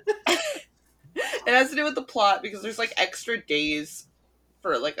 It has to do with the plot because there's like extra days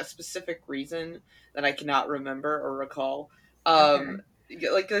for like a specific reason that I cannot remember or recall.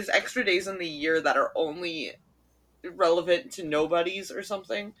 Like there's extra days in the year that are only relevant to nobodies or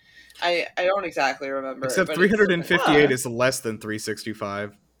something. I don't exactly remember. Except but it's 358 Huh. is less than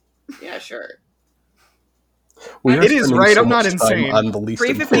 365. something- Yeah, sure. We are It is spending right, so I'm not much time insane. on the least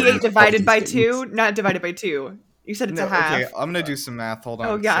 358 important divided of by these 2, things. not divided by 2. You said it's No, a half. okay, I'm gonna do some math. Hold on.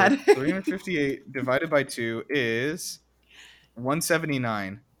 Oh, God. So 358 divided by 2 is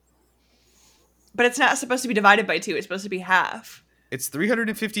 179. But it's not supposed to be divided by 2. It's supposed to be half. It's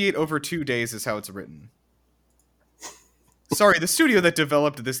 358 over 2 days is how it's written. Sorry, the studio that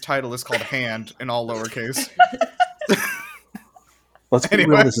developed this title is called Hand in all lowercase. Let's be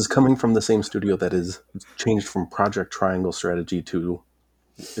Anyway. real, this is coming from the same studio that is changed from Project Triangle Strategy to,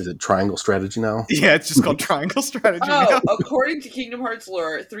 is it Triangle Strategy now? Yeah, it's just called Triangle Strategy Oh, now. according to Kingdom Hearts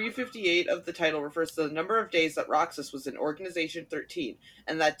lore, 358 of the title refers to the number of days that Roxas was in Organization 13,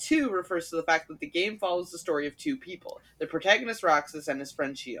 and that 2 refers to the fact that the game follows the story of 2 people, the protagonist Roxas and his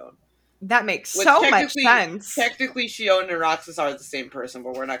friend Shion. That makes Which so much technically- sense. Technically, Shion and Roxas are the same person,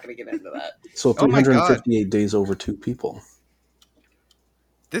 but we're not going to get into that. So Oh my God. 358 days over 2 people.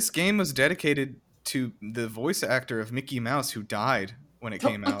 This game was dedicated to the voice actor of Mickey Mouse who died when it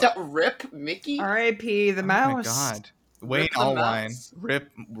came out. Rip Mickey? R.I.P. the mouse. Oh my god. Wayne Rip the Allwine. mouse.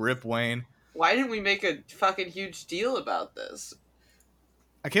 Rip Wayne. Why didn't we make a fucking huge deal about this?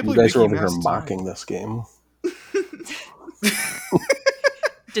 I can't You believe guys are Mickey over here Mouse mocking this game.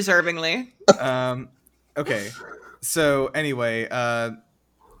 Deservingly. died. Okay. So anyway,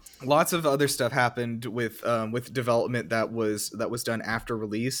 lots of other stuff happened with development that was done after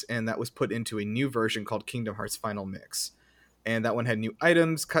release, and that was put into a new version called Kingdom Hearts Final Mix. And that one had new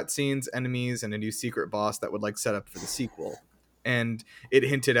items, cutscenes, enemies, and a new secret boss that would like set up for the sequel. And it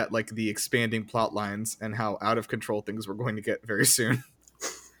hinted at like the expanding plot lines and how out of control things were going to get very soon.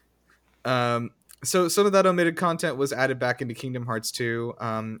 So some of that omitted content was added back into Kingdom Hearts 2,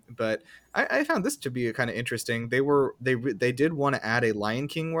 but I found this to be kind of interesting. They did want to add a Lion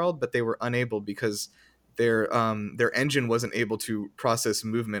King world, but they were unable because their engine wasn't able to process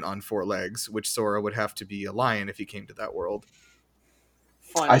movement on 4 legs, which Sora would have to be a lion if he came to that world.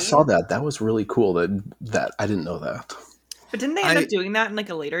 Funny. I saw that. That was really cool. That I didn't know that. But didn't they end up doing that in like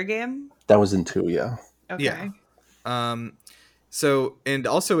a later game? That was in 2, yeah. Okay. Yeah. So, and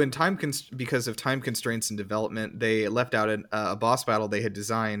also in because of time constraints and development, they left out a boss battle they had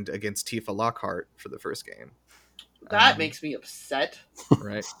designed against Tifa Lockhart for the first game. That makes me upset.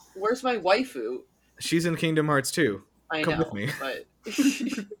 Right. Where's my waifu? She's in Kingdom Hearts 2. I Come know, with me. but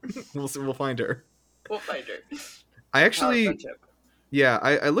We'll find her. we'll find her. I actually, Our friendship. Yeah,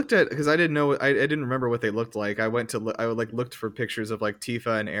 I looked at because I didn't know I didn't remember what they looked like. I went to I like looked for pictures of like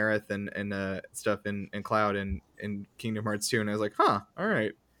Tifa and Aerith and stuff in Cloud and Kingdom Hearts 2, and I was like, huh, all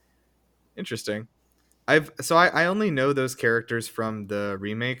right, interesting. I only know those characters from the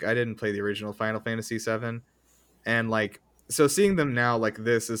remake. I didn't play the original Final Fantasy 7, and like so seeing them now like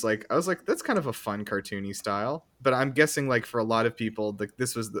this is like I was like that's kind of a fun cartoony style. But I'm guessing like for a lot of people like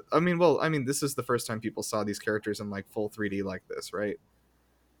this was the I mean this is the first time people saw these characters in like full 3D like this, right?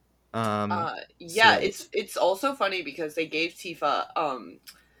 Yeah, So it's also funny because they gave Tifa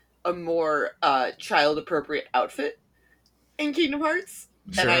a more child appropriate outfit in Kingdom Hearts,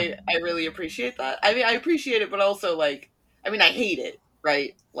 sure. and I really appreciate that. I mean, I appreciate it, but also like, I mean, I hate it,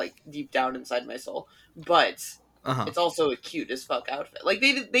 right? Like deep down inside my soul, but it's also a cute as fuck outfit. Like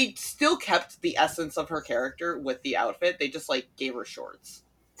they still kept the essence of her character with the outfit. They just like gave her shorts,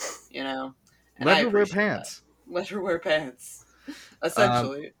 you know. And Let I her wear appreciate that. pants. Let her wear pants,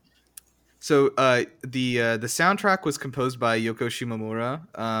 essentially. So the soundtrack was composed by Yoko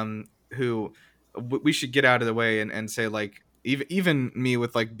Shimomura, who we should get out of the way and say like even me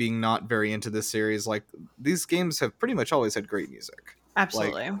with like being not very into this series, like these games have pretty much always had great music.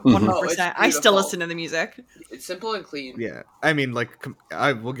 Absolutely, Like, 100%. I still beautiful. listen to the music. It's simple and clean. yeah, I mean like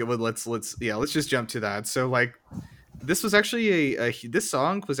I will get let's just jump to that. So like this was actually this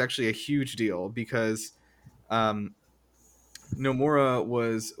song was actually a huge deal because Nomura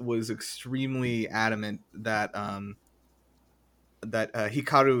was extremely adamant that Hikaru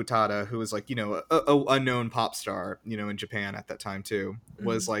Utada, who was like a known pop star in Japan at that time too,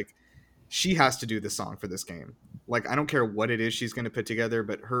 was like she has to do the song for this game. Like I don't care what it is she's going to put together,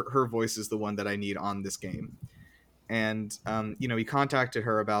 but her voice is the one that I need on this game. And he contacted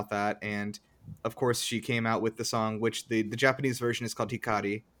her about that, and of course she came out with the song, which the Japanese version is called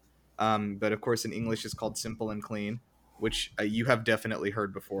Hikari, but of course in English is called Simple and Clean, which you have definitely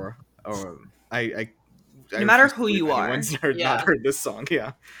heard before. No matter who you are, not heard this song.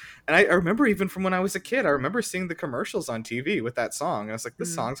 Yeah, and I remember even from when I was a kid, I remember seeing the commercials on TV with that song, and I was like,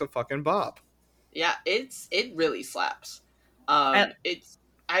 this song's a fucking bop. Yeah, it really slaps. I've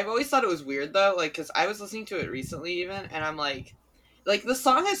always thought it was weird though, like because I was listening to it recently even, and I'm like the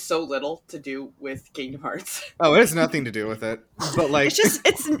song has so little to do with Kingdom Hearts. Oh, it has nothing to do with it. But like it's just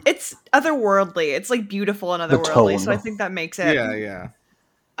it's otherworldly. It's like beautiful and otherworldly. So I think that makes it. Yeah.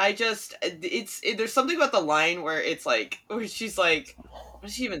 There's something about the line where it's like where she's like, what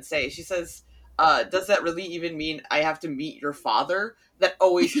does she even say? She says, does that really even mean I have to meet your father? That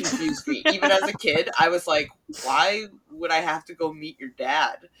always confused me. Even as a kid, I was like, why would I have to go meet your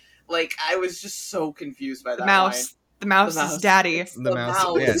dad? Like I was just so confused by that line. The mouse is daddy. The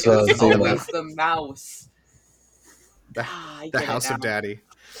mouse. Yeah, It's always the mouse. The house of daddy.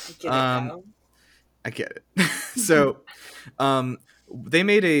 I get it now. I get it. So, they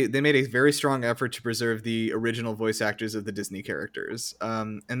made a very strong effort to preserve the original voice actors of the Disney characters,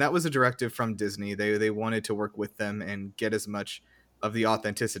 and that was a directive from Disney. They wanted to work with them and get as much of the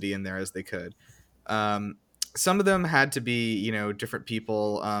authenticity in there as they could. Some of them had to be different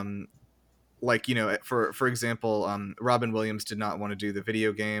people. Like for example, Robin Williams did not want to do the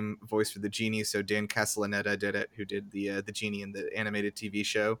video game voice for the genie, so Dan Castellaneta did it, who did the genie in the animated TV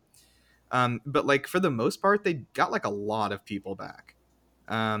show. But like for the most part, they got like a lot of people back.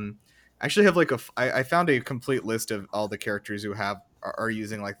 I actually have like I found a complete list of all the characters who are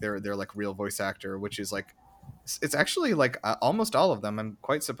using like their like real voice actor, which is like it's actually like almost all of them. I'm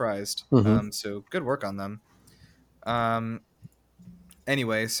quite surprised. So good work on them.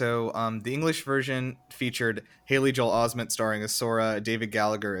 Anyway, so the English version featured Haley Joel Osment starring as Sora, David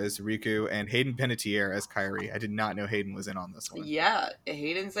Gallagher as Riku, and Hayden Panettiere as Kairi. I did not know Hayden was in on this one. Yeah,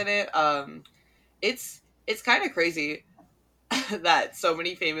 Hayden's in it. It's kind of crazy that so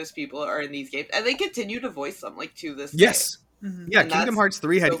many famous people are in these games, and they continue to voice them like to this day. Yes. Yeah, And Kingdom Hearts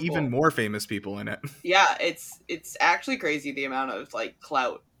 3 had so even cool. more famous people in it. Yeah, it's actually crazy the amount of like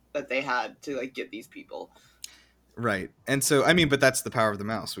clout that they had to like get these people. Right. And so, I mean, but that's the power of the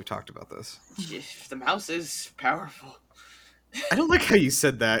mouse. We've talked about this. The mouse is powerful. I don't like how you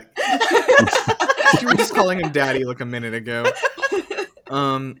said that. You were just calling him daddy like a minute ago.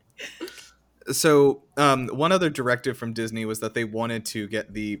 So one other directive from Disney was that they wanted to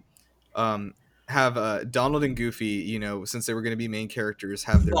get the have Donald and Goofy, since they were going to be main characters,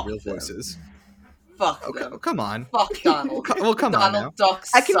 have their real voices. Fuck them. Come on. Fuck Donald. Well, come on now. Donald Duck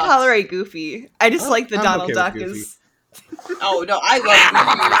I can sucks. tolerate Goofy. I just like the I'm Donald okay Duck with Goofy. is. Oh no, I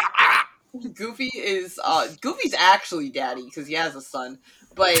love Goofy. Goofy is Goofy's actually daddy because he has a son,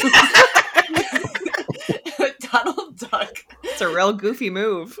 but Donald Duck. It's a real Goofy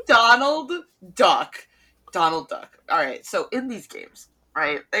move. Donald Duck Donald Duck. All right, so in these games,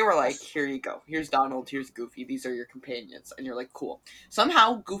 right, they were like, here you go. Here's Donald, here's Goofy. These are your companions. And you're like, cool.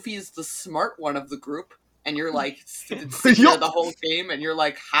 Somehow, Goofy is the smart one of the group. And you're like, sitting there the whole game, and you're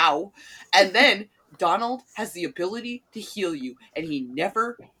like, how? And then Donald has the ability to heal you, and he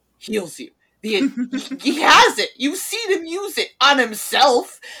never heals you. He has it. You've seen him use it on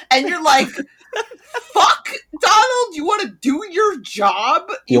himself, and you're like, fuck, Donald, you want to do your job?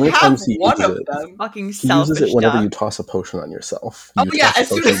 You have one of them. Fucking He selfish uses it whenever duck. you toss a potion on yourself. Oh You yeah, toss a as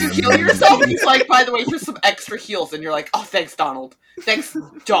soon potion as you and heal then yourself, he's like, by the way, here's some extra heals, and you're like, oh, thanks, Donald. Thanks,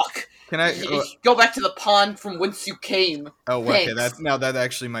 Duck. Can I Go back to the pond from whence you came. Oh, okay. Thanks. That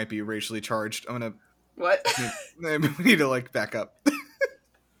actually might be racially charged. What? We need to like back up.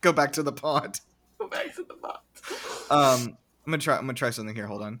 Go back to the pond. Go back to the pond. I'm gonna try something here.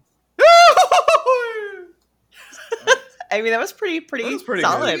 Hold on. I mean, that was pretty That was pretty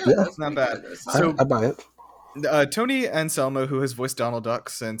solid. good. Yeah. It's not bad. So I buy it. Tony Anselmo, who has voiced Donald Duck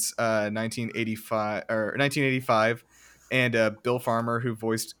since 1985, and Bill Farmer, who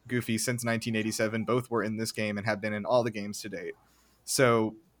voiced Goofy since 1987, both were in this game and have been in all the games to date.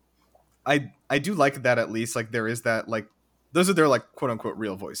 So I do like that, at least. Like, there is that, like, those are their, like, quote unquote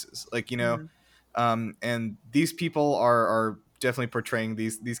real voices. Like, you know, and these people are definitely portraying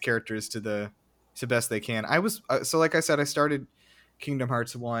these characters to best they can. I was so, like I said, I started Kingdom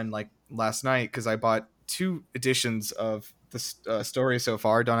Hearts 1 like last night because I bought 2 editions of the story so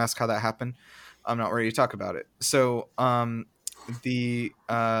far. Don't ask how that happened. I'm not ready to talk about it. So the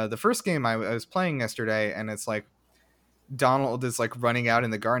first game I was playing yesterday, and it's like Donald is like running out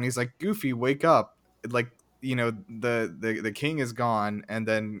in the garden. He's like, Goofy, wake up. Like, you know, the king is gone, and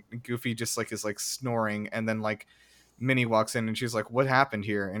then Goofy just like is like snoring, and then like Minnie walks in and she's like, what happened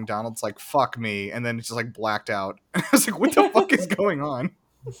here? And Donald's like, fuck me. And then it's just like blacked out. I was like, what the fuck is going on?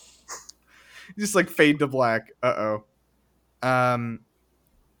 Just like fade to black. Uh-oh.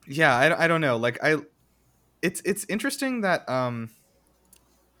 Yeah, I don't know. Like, it's interesting that I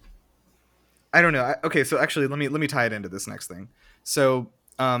don't know. Okay, so actually let me tie it into this next thing. So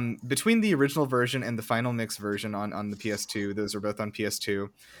between the original version and the final mix version on the PS2, those are both on PS2,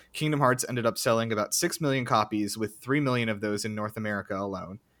 Kingdom Hearts ended up selling about 6 million copies, with 3 million of those in North America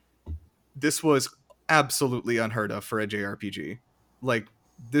alone. This was absolutely unheard of for a JRPG. Like,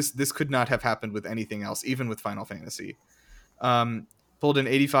 this could not have happened with anything else, even with Final Fantasy. Pulled an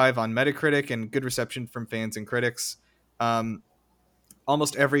 85 on Metacritic, and good reception from fans and critics.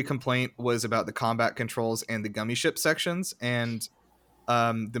 Almost every complaint was about the combat controls and the gummy ship sections, and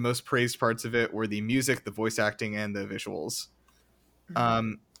the most praised parts of it were the music, the voice acting, and the visuals.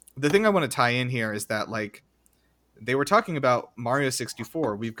 The thing I want to tie in here is that, like, they were talking about Mario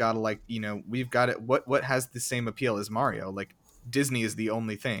 64. We've got to, like, you know, we've got it. What has the same appeal as Mario? Like, Disney is the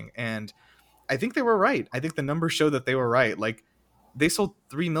only thing. And I think they were right. I think the numbers show that they were right. Like, they sold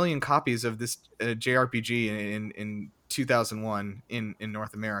 3 million copies of this JRPG in 2001 in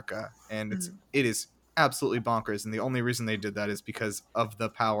North America. And it is absolutely bonkers. And the only reason they did that is because of the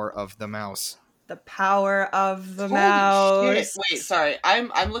power of the mouse. The power of the Holy mouse. shit. Wait, sorry.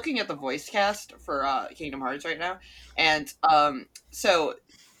 I'm looking at the voice cast for Kingdom Hearts right now, and so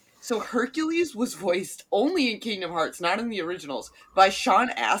Hercules was voiced only in Kingdom Hearts, not in the originals, by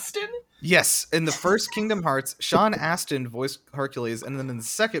Sean Astin. Yes, in the first Kingdom Hearts, Sean Astin voiced Hercules, and then in the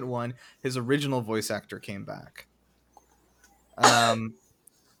second one, his original voice actor came back.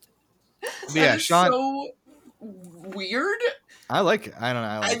 Yeah, Sean. So weird. I like it. I don't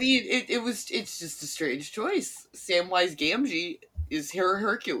know. I mean, it's just a strange choice. Samwise Gamgee is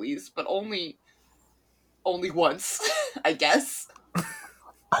Hercules, but only once, I guess.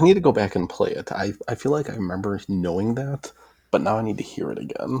 I need to go back and play it. I feel like I remember knowing that, but now I need to hear it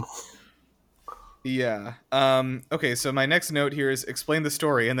again. Yeah. Okay, so my next note here is explain the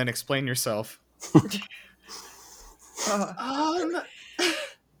story and then explain yourself.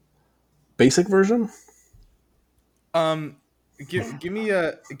 Basic version? Give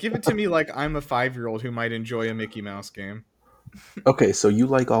it to me like I'm a 5-year-old who might enjoy a Mickey Mouse game. Okay, so you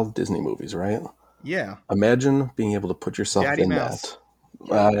like all Disney movies, right? Yeah. Imagine being able to put yourself Daddy in Mouse.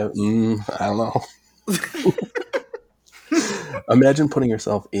 that. I don't know. Imagine putting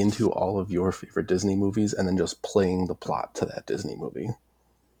yourself into all of your favorite Disney movies and then just playing the plot to that Disney movie.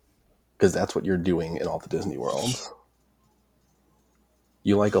 Because that's what you're doing in all the Disney worlds.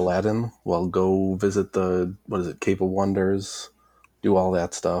 You like Aladdin? Well, go visit the, Cave of Wonders, do all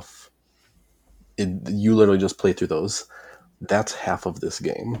that stuff. You literally just play through those. That's half of this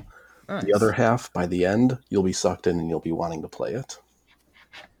game. Nice. The other half, by the end, you'll be sucked in and you'll be wanting to play it.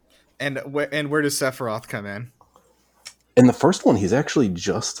 And where does Sephiroth come in? In the first one, he's actually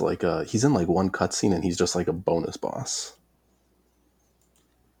just like he's in like one cutscene and he's just like a bonus boss.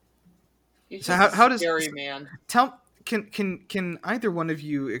 He's So just how a does scary man. can either one of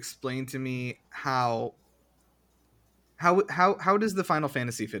you explain to me how does the Final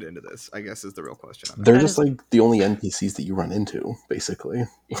Fantasy fit into this? I guess is the real question. They're That just is- like the only NPCs that you run into, basically.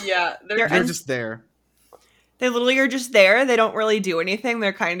 Yeah, They're They're just there. They literally are just there. They don't really do anything.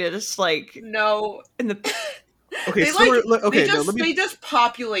 They're kind of just like no. in the. Okay, They so they no, let me. they just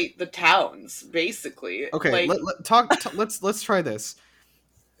populate the towns basically. Okay, like, let's try this.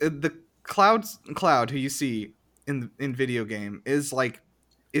 The Cloud who you see in video game is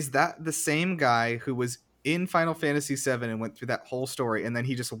that the same guy who was in Final Fantasy VII and went through that whole story, and then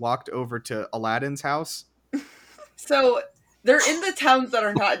he just walked over to Aladdin's house? So they're in the towns that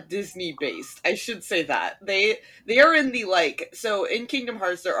are not Disney based. I should say that. They are in the so in Kingdom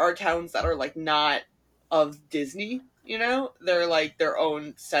Hearts there are towns that are like not of Disney, you know? They're like their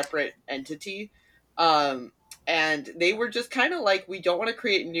own separate entity. And they were just kind of like, we don't want to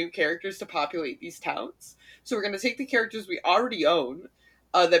create new characters to populate these towns. So we're going to take the characters we already own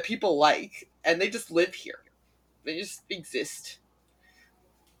that people like, and they just live here. They just exist.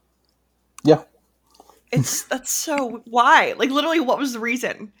 Yeah. That's so why? Like literally, what was the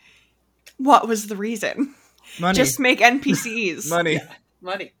reason? What was the reason? Money. Just make NPCs. Money. Yeah.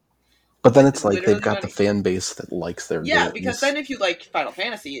 Money. But then it's like Literally they've got money. the fan base that likes their Yeah, games. because then if you like Final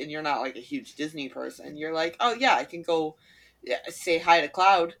Fantasy and you're not like a huge Disney person, you're like, oh yeah, I can go say hi to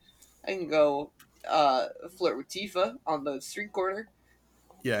Cloud. I can go flirt with Tifa on the street corner.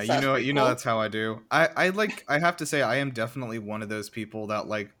 Yeah, Sounds pretty you know cool. that's how I do. I have to say I am definitely one of those people that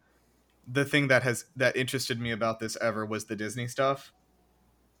like the thing that interested me about this ever was the Disney stuff.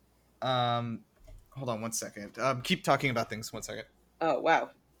 Hold on one second. Keep talking about things 1 second. Oh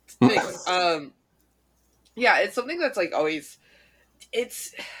wow. Thanks. Yeah, it's something that's like always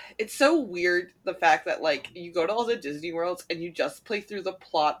it's so weird the fact that like you go to all the Disney worlds and you just play through the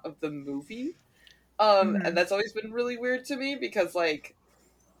plot of the movie. Mhm. And that's always been really weird to me because like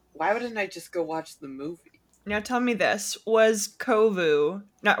why wouldn't I just go watch the movie? Now tell me this: was Kovu?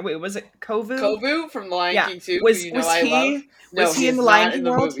 Not wait, was it Kovu? Kovu from The Lion Yeah. King 2, Was who you know was I he? love. No, was he he in is the Lion not King in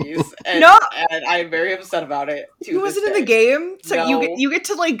the world? movies. And, No! and I'm very upset about it. He wasn't in the game, so No. you get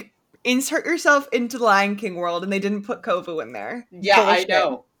to like insert yourself into the Lion King world, and they didn't put Kovu in there. Yeah, Bullshit.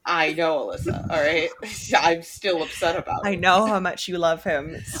 I know, Alyssa. All right, I'm still upset about it. I know how much you love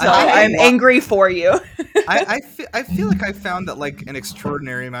him, so I- I'm angry for you. I feel like I found that like an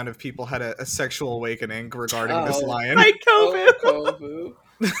extraordinary amount of people had a sexual awakening regarding this Oh. lion. Like Kovu. Oh, Kovu.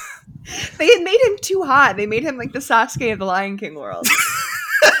 They had made him too hot. They made him like the Sasuke of the Lion King world.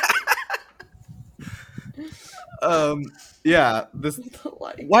 Yeah, this.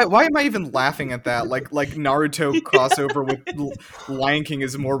 Like, Why am I even laughing at that? Like Naruto crossover with Lion King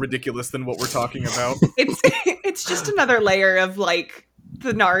is more ridiculous than what we're talking about. It's just another layer of like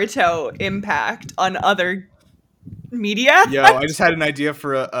the Naruto impact on other media. Yo, I just had an idea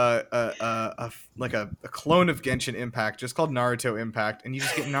for a clone of Genshin Impact, just called Naruto Impact, and you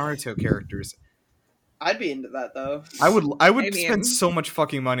just get Naruto characters. I'd be into that though. I would I mean- spend so much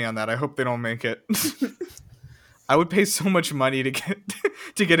fucking money on that. I hope they don't make it. I would pay so much money to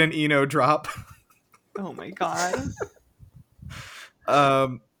get an Ino drop. Oh my god.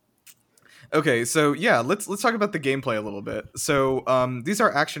 Okay, so yeah, let's talk about the gameplay a little bit. So these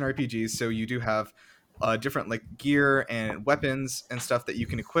are action RPGs, so you do have different like gear and weapons and stuff that you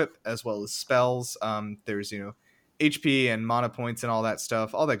can equip, as well as spells. There's HP and mana points and all that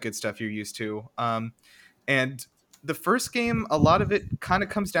stuff, all that good stuff you're used to. And the first game, a lot of it kind of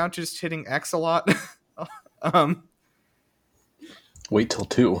comes down to just hitting X a lot. Wait till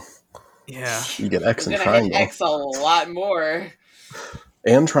 2. Yeah. You get X You're and gonna hit triangle. X a lot more.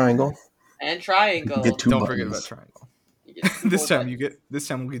 And triangle. And triangle. You get 2 Don't buttons. forget about triangle. You get two This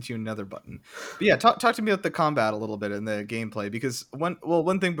more time we'll get you another button. But yeah, talk to me about the combat a little bit and the gameplay, because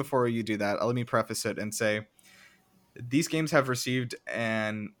one thing before you do that, let me preface it and say these games have received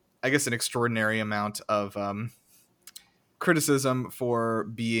an extraordinary amount of criticism for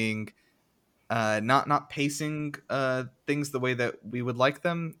being not pacing things the way that we would like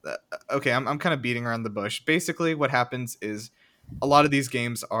them. Okay, I'm kind of beating around the bush. Basically, what happens is a lot of these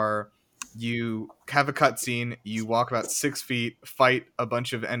games are you have a cutscene, you walk about 6 feet, fight a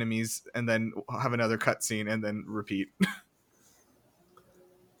bunch of enemies, and then have another cutscene, and then repeat.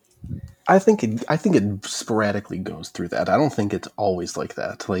 I think it sporadically goes through that. I don't think it's always like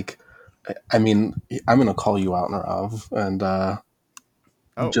that. Like, I mean, I'm gonna call you out, Narav, and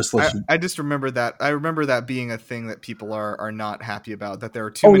Oh, Just let you. I just remember that. I remember that being a thing that people are not happy about. That there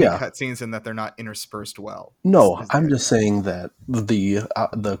are too Oh many yeah, cutscenes and that they're not interspersed well. no, Is the I'm just idea. saying that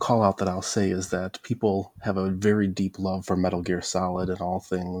the call out that I'll say is that people have a very deep love for Metal Gear Solid and all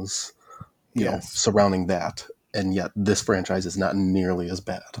things, Yes. surrounding that, and yet this franchise is not nearly as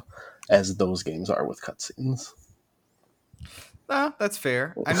bad as those games are with cutscenes. That's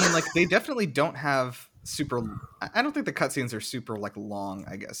fair. I mean, like they definitely don't have super. I don't think the cutscenes are super like long.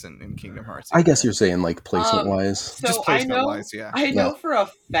 I guess in Kingdom Hearts I guess either. you're saying like placement wise. Just So placement wise, yeah. I Yeah. know for a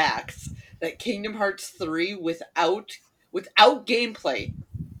fact that Kingdom Hearts 3 without gameplay,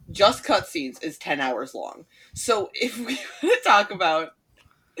 just cutscenes is 10 hours long. So if we want to talk about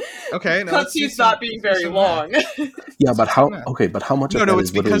Okay, now cutscenes not being very math. long. Yeah, Let's but do some how? math. Okay, but how much No, of no, that it's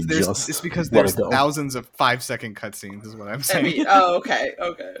is literally because just there's let it go? thousands of 5-second cutscenes. Is what I'm I saying. mean, oh, okay,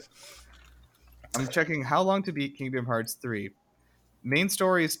 okay. I'm checking how long to beat Kingdom Hearts 3. Main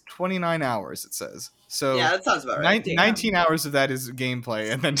story is 29 hours. It says Yeah, so. that sounds about right. Damn. 19 hours of that is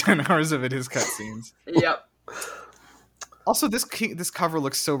gameplay, and then 10 hours of it is cutscenes. Yep. Also, this cover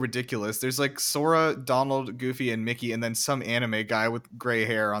looks so ridiculous. There's like Sora, Donald, Goofy, and Mickey, and then some anime guy with gray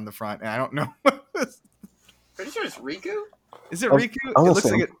hair on the front. And I don't know. Pretty sure it's Riku. Is it I was- Riku? I was It looks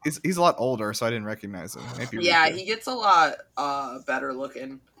saying- like he's a lot older, so I didn't recognize him. Maybe Yeah, Riku. he gets a lot better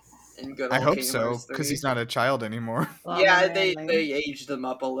looking in good old I hope Kingdom so Hearts 3. because he's not a child anymore. Yeah, they aged them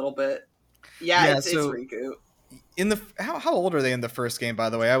up a little bit. Yeah, Yeah, it's so- Riku. In the how old are they in the first game? By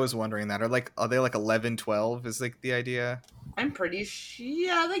the way, I was wondering that. Are they like 11, 12? Is like the idea? I'm pretty sure.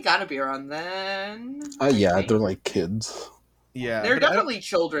 Yeah, they gotta be around then. Yeah, I think. they're like kids. Yeah, They're but I don't- definitely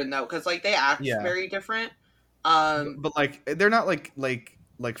children though, because like they act Yeah. very different. but like they're not like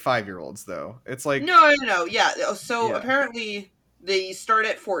 5-year-olds though. It's like No. Yeah. So Yeah. apparently they start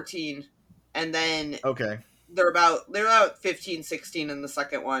at 14, and then okay. they're about 15, 16 in the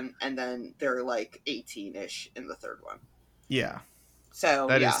second one, and then they're like 18-ish in the third one. Yeah. So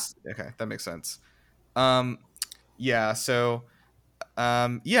That yeah. is okay. That makes sense. Yeah. So,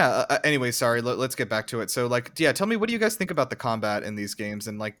 anyway, sorry. Let's get back to it. So, like, yeah. Tell me, what do you guys think about the combat in these games,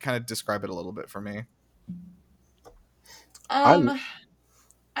 and like, kind of describe it a little bit for me.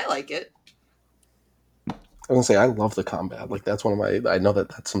 I like it. I was gonna say I love the combat. Like that's one of my. I know that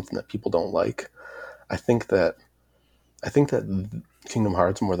that's something that people don't like. I think that Kingdom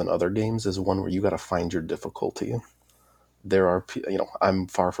Hearts more than other games is one where you got to find your difficulty. There are, I'm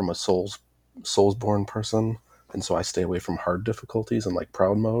far from a Soulsborne person, and so I stay away from hard difficulties and like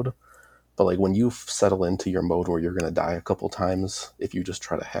proud mode. But like when you settle into your mode where you're gonna die a couple times if you just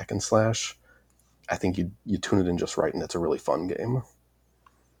try to hack and slash, I think you tune it in just right, and it's a really fun game.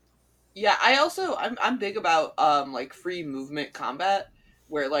 Yeah, I'm big about like free movement combat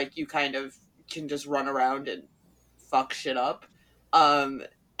where like you kind of can just run around and fuck shit up. And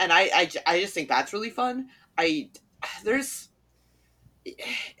I just think that's really fun. There's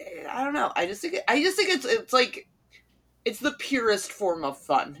I don't know. I just think it's like it's the purest form of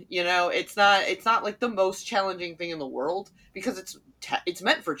fun. It's not like the most challenging thing in the world because it's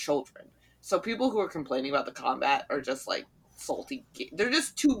meant for children. So people who are complaining about the combat are just like salty. They're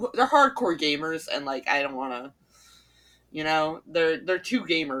hardcore gamers, and like I don't want to. They're too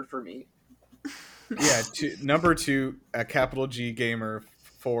gamer for me. Yeah. Number 2, a capital G gamer.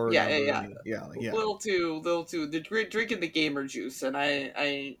 For Yeah. Little too. They're drinking the gamer juice, and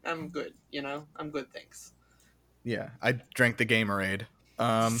I'm good. I'm good. Thanks. Yeah, I drank the Gamerade.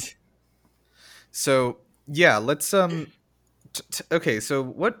 So yeah, let's okay. So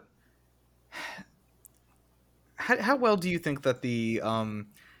what? How well do you think that the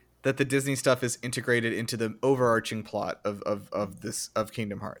Disney stuff is integrated into the overarching plot of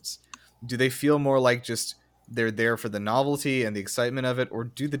Kingdom Hearts? Do they feel more like just they're there for the novelty and the excitement of it, or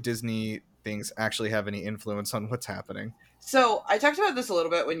do the Disney things actually have any influence on what's happening? So I talked about this a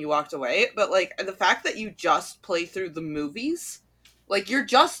little bit when you walked away, but like the fact that you just play through the movies, like you're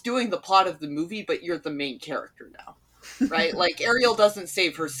just doing the plot of the movie, but you're the main character now, right? Like Ariel doesn't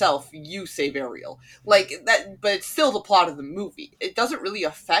save herself, you save Ariel, like that, but it's still the plot of the movie. It doesn't really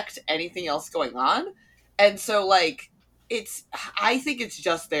affect anything else going on, and so like I think it's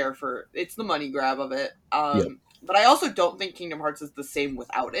just it's the money grab of it. Yep. But I also don't think Kingdom Hearts is the same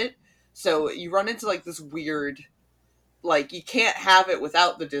without it. So you run into like this weird. Like, you can't have it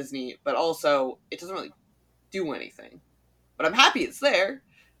without the Disney, but also, it doesn't really do anything. But I'm happy it's there.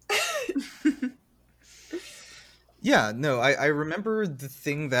 Yeah, no, I remember the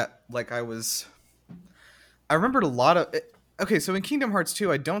thing that, like, I remembered a lot of... Okay, so in Kingdom Hearts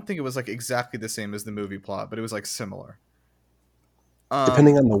 2, I don't think it was, like, exactly the same as the movie plot, but it was, like, similar.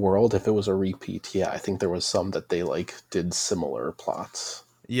 Depending on the world, if it was a repeat, yeah, I think there was some that they, like, did similar plots.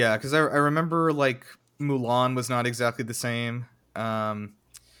 Yeah, because I remember like Mulan was not exactly the same, and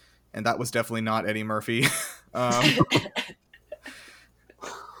that was definitely not Eddie Murphy. um,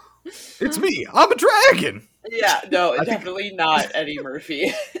 it's me. I'm a dragon. Yeah, no, I think definitely not Eddie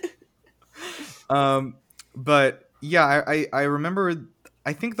Murphy. Um, but yeah, I remember.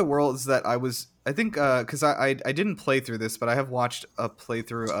 I think the worlds that I was. I think because I didn't play through this, but I have watched a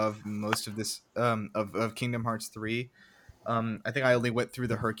playthrough of most of this of Kingdom Hearts 3. I think I only went through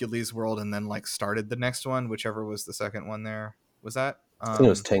the Hercules world and then like started the next one, whichever was the second one. There was that. I think it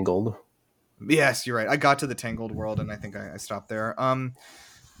was Tangled. Yes, you're right. I got to the Tangled world and I think I stopped there.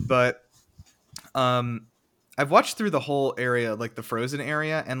 But um I've watched through the whole area, like the Frozen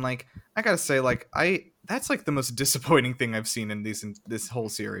area, and like I gotta say, like I that's like the most disappointing thing I've seen in this whole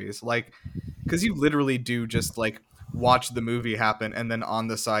series. Like, because you literally do just like watch the movie happen, and then on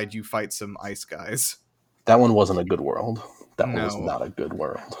the side you fight some ice guys. That one wasn't a good world. That one was No, not a good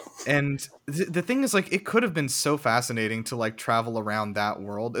world. and the thing is, like, it could have been so fascinating to like travel around that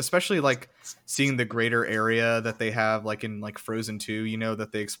world, especially like seeing the greater area that they have, like in like Frozen 2, you know,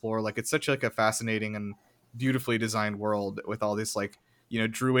 that they explore. Like, it's such like a fascinating and beautifully designed world with all this like, you know,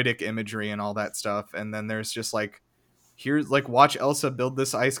 druidic imagery and all that stuff. And then there's just like, here's like, watch Elsa build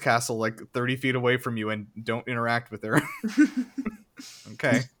this ice castle like 30 feet away from you and don't interact with her.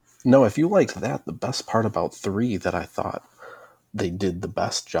 Okay. No, if you liked that, the best part about 3 that I thought they did the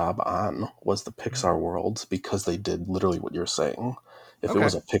best job on was the Pixar worlds, because they did literally what you're saying. If it Okay.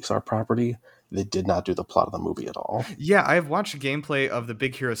 was a Pixar property, they did not do the plot of the movie at all. Yeah, I've watched gameplay of the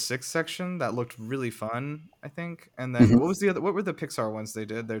Big Hero 6 section that looked really fun, I think. And then Mhm. what were the Pixar ones they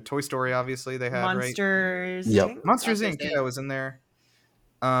did? Their Toy Story, obviously they had, right? Monsters. Yep. Inc. Monsters Monsters, Inc. Inc. Yeah, was in there.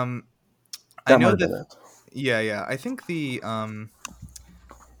 I That know might have been that. it. Yeah. I think the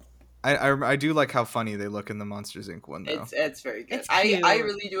I do like how funny they look in the Monsters Inc. one though. It's very good. It's I cute.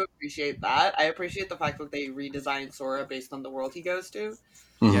 really do appreciate that. I appreciate the fact that they redesigned Sora based on the world he goes to.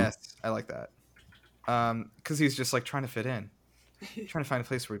 Mhm. Yes, I like that. Because he's just like trying to fit in, trying to find a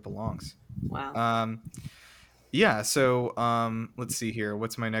place where he belongs. Wow. Yeah, so let's see here.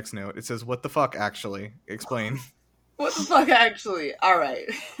 What's my next note? It says, "What the fuck?" Actually, explain. What the fuck, actually? All right.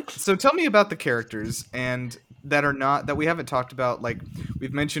 So tell me about the characters and that we haven't talked about. Like,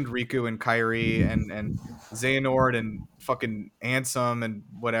 we've mentioned Riku and Kairi and Xehanort and fucking Ansem and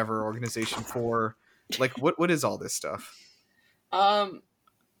whatever Organization 4. Like, what is all this stuff?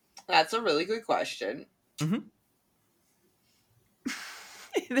 That's a really good question. Mm-hmm.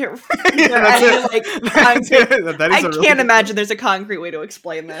 There, Yeah, there that's any, it. like, That's concrete- it. That is I a really can't good- imagine there's a concrete way to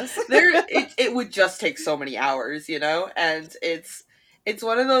explain this. It would just take so many hours, you know? And it's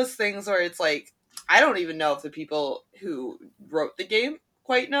one of those things where it's like, I don't even know if the people who wrote the game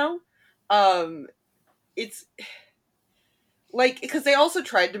quite know. It's like, because they also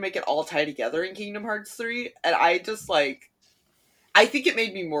tried to make it all tie together in Kingdom Hearts 3, and I just like, I think it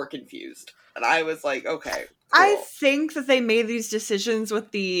made me more confused. And I was like, okay. I cool. think that they made these decisions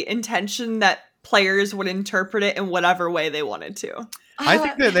with the intention that players would interpret it in whatever way they wanted to. I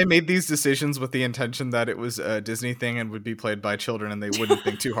think that they made these decisions with the intention that it was a Disney thing and would be played by children, and they wouldn't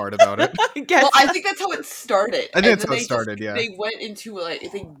think too hard about it. Guess Well, I think that's how it started. I think And that's then how it they started, yeah. They went into, like,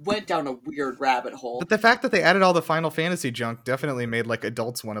 they went down a weird rabbit hole. But the fact that they added all the Final Fantasy junk definitely made like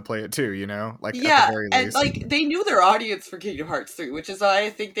adults want to play it too, you know? Like, at Yeah, the very and least. like they knew their audience for Kingdom Hearts 3, which is why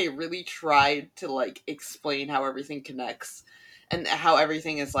I think they really tried to like explain how everything connects and how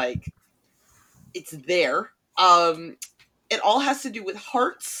everything is like it's there. It all has to do with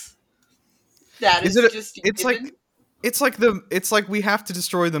hearts. That Is is it just it's given. like it's like we have to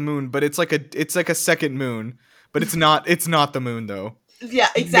destroy the moon, but it's like a second moon. But it's not the moon though. Yeah,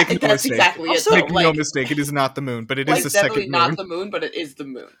 exactly. Make no That's mistake. exactly it. Also- Though. Make no Like, mistake, it is not the moon, but it is like the definitely second not moon. the moon, but it is the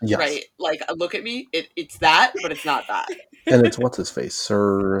moon. Yes. Right? Like, look at me. It's that, but it's not that. And it's what's his face,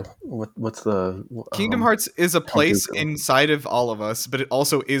 Sir. What's the Kingdom Hearts is a place Dooku. inside of all of us, but it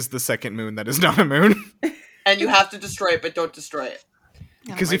also is the second moon that is not a moon. And you have to destroy it, but don't destroy it.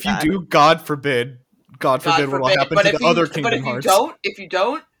 Because my if you God. do, God forbid what will happen But to if the other but Kingdom if Hearts. if you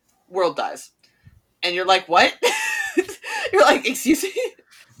don't, world dies. And you're like, what? You're like, excuse me?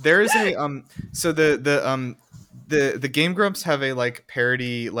 There is a so the Game Grumps have a like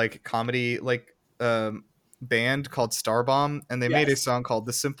parody like comedy like band called Starbomb, and they made a Yes. song called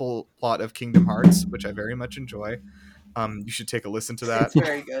The Simple Plot of Kingdom Hearts, which I very much enjoy. You should take a listen to that. It's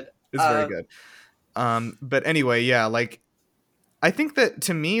very good. It's very good. But anyway, yeah, like I think that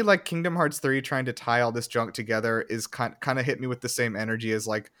to me, like Kingdom Hearts 3 trying to tie all this junk together is kind of hit me with the same energy as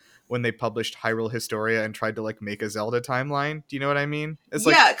like when they published Hyrule Historia and tried to like make a Zelda timeline. Do you know what I mean? It's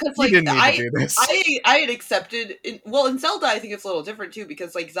yeah, like because you like didn't need to do this. I had accepted. In Zelda, I think it's a little different too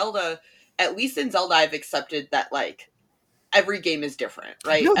because like Zelda, at least in Zelda, I've accepted that like every game is different,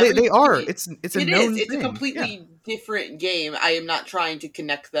 right? No, Every they are. game- It's a It known is. It's thing. a completely different game. I am not trying to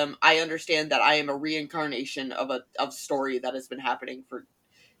connect them. I understand that I am a reincarnation of a story that has been happening for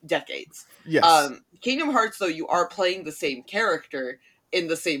decades. Yes. Kingdom Hearts, though, you are playing the same character in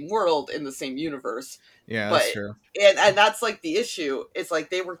the same world in the same universe, Yeah, but that's true. and that's like the issue. It's like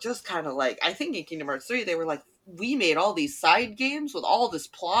they were just kind of like, I think in Kingdom Hearts 3 they were like, we made all these side games with all this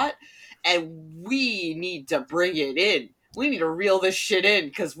plot, and we need to bring it in. We need to reel this shit in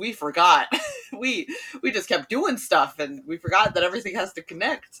because we forgot. we just kept doing stuff and we forgot that everything has to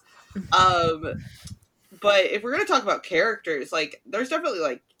connect. But if we're gonna talk about characters, like there's definitely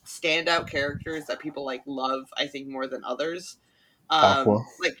like standout characters that people like love, I think, more than others. Aqua.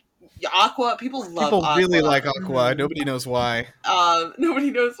 Like Aqua, people love People Aqua. really like Aqua. Mhm. Nobody knows why.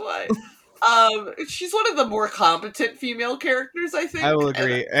 Nobody knows why. She's one of the more competent female characters, I think. I will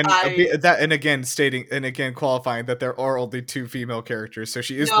agree, and I- again qualifying that there are only 2 female characters, so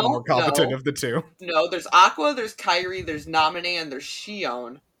she is the No, more competent no. of the 2. No, there's Aqua, there's Kairi, there's Naminé, and there's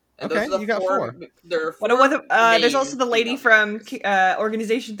Shion. And Okay, those are the you got 4. There are What? 4 There's main also the lady female from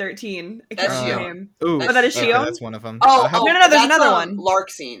Organization 13. I can't That's remember her Shion. name. Ooh, Oh, that is okay, Shion? that's one of them. Oh, how, no, there's that's, another one.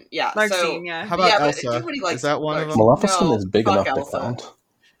 Larxene, yeah. Larxene, yeah. how about yeah, but Elsa? everybody likes Is that one of them? Larxene. Maleficent No, is big fuck enough Elsa. to count.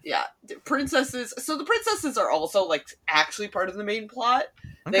 Yeah, princesses. So the princesses are also like actually part of the main plot.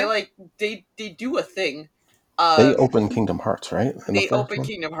 They Okay. like they do a thing. They open Kingdom Hearts, right? In the They first open one?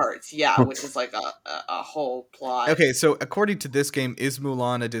 Kingdom Hearts, yeah, which is like a whole plot. Okay, so according to this game, is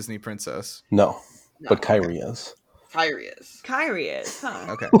Mulan a Disney princess? No, No, but Kyrie is. Kairi is. Kyrie is, huh?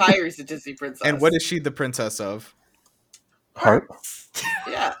 Okay. Kairi's a Disney princess. And what is she the princess of? Heart?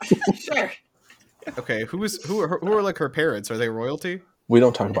 Yeah, sure. Okay, who are like her parents? Are they royalty? We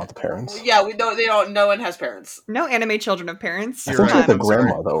don't talk about the parents. Yeah, we know they don't. No one has parents. No anime children of parents. I You're think right. she has a I'm sorry.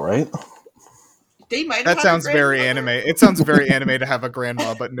 grandma, though, right? They might. That have sounds a very grandmother. anime. It sounds very anime to have a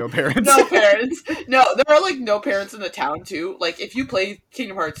grandma but no parents. No parents. No, there are like no parents in the town too. Like if you play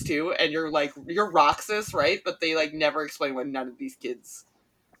Kingdom Hearts 2 and you're Roxas, right? But they like never explain why none of these kids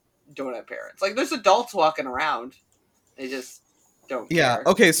don't have parents. Like there's adults walking around. They just don't Yeah. care.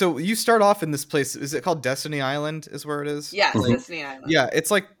 Okay. So you start off in this place. Is it called Destiny Island? Is where it is? Yeah, Mhm. Disney Island. Yeah.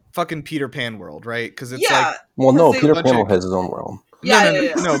 It's like fucking Peter Pan world, right? Because it's yeah. like Well, no, They- Peter Bunch Pan of- has his own world. Yeah, no.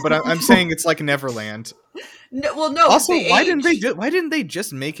 yeah. No, but I'm saying it's like Neverland. No, well, no. Also, they why didn't aged. why didn't they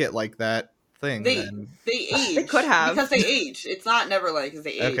just make it like that thing? They then? they age. They could have. because they age. It's not Neverland because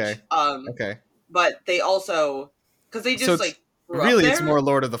they age. Okay. Okay. But they also because they just So it's- like grew up Really, it's there. more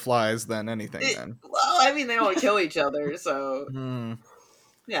Lord of the Flies than anything. It- Then. Well, I mean, they don't kill each other, so Hmm.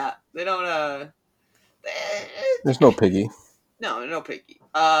 yeah, they don't. There's no piggy. No piggy.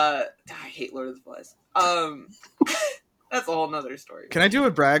 I hate Lord of the Flies. That's a whole nother story. Can I do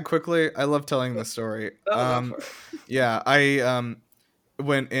a brag quickly? I love telling this story. Oh, go for it. Yeah, I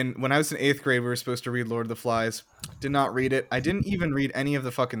when I was in 8th grade, we were supposed to read Lord of the Flies. Did not read it. I didn't even read any of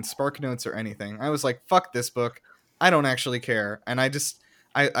the fucking Spark Notes or anything. I was like, fuck this book. I don't actually care. And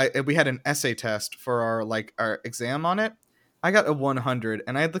we had an essay test for our exam on it. I got a 100,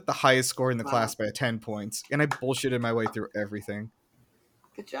 and I had like the highest score in the Wow. class by 10 points, and I bullshitted my way through everything.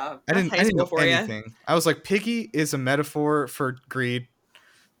 Good job. I That's didn't high know school for ya. anything. I was like, Piggy is a metaphor for greed.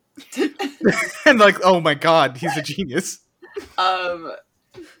 And like, oh my god, he's a genius.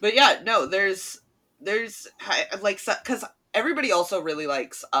 But yeah, no, there's like because everybody also really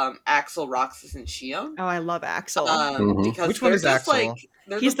likes Axel, Roxas, and Shion. Oh, I love Axel. Mhm. Because Which one they're is just, Axel? Like,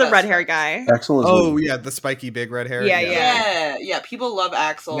 they're He's the best red hair friends. guy. Axel is. Oh yeah, the spiky big red hair. Yeah, Yeah, people love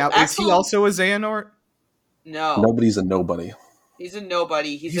Axel. Now Axel, is he also a Xehanort? No, Nobody's a nobody. he's a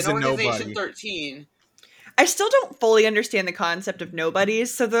nobody. He's He's in a Organization nobody. 13. I still don't fully understand the concept of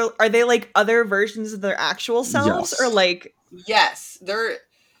nobodies. So are they like other versions of their actual selves, Yes. or like? Yes, they're.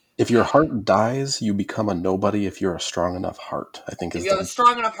 If your heart dies, you become a nobody if you're a strong enough heart, I think If is you have a the...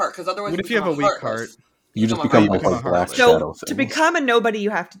 strong enough heart, because otherwise, What if you have a weak heart? You just become become a like heartless. Black So, Shadow So things. to become a nobody, you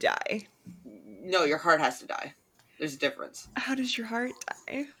have to die. No, your heart has to die. There's a difference How does your heart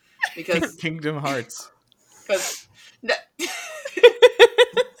die? because Kingdom Hearts. no.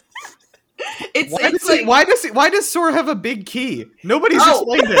 it's Why it's does, like why does Sora have a big key? Nobody's oh,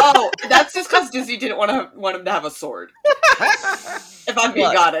 explained it. oh, that's just because Disney didn't want him to have a sword. If I'm being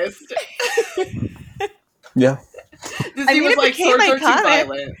Look. honest, Yeah. Disney mean, was it like became swords are too iconic.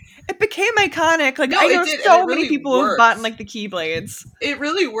 violent. It became iconic. Like No, I it know did, and so it many really people who've works. bought like the Keyblades. It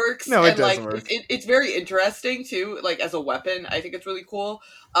really works. No, it and, does like, work. It's very interesting too. Like as a weapon, I think it's really cool.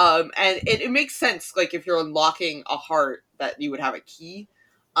 And it makes sense. Like if you're unlocking a heart, that you would have a key.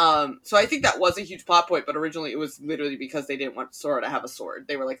 So I think that was a huge plot point. But originally, it was literally because they didn't want Sora to have a sword.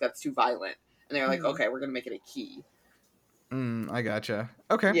 They were like, "That's too violent," and they were like, Mhm. "Okay, we're gonna make it a key." I gotcha.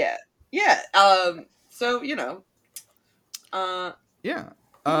 Okay. Yeah, yeah. So you know, Yeah.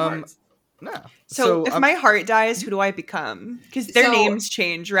 hearts. No. So if I'm- my heart dies, who do I become? Because their So- names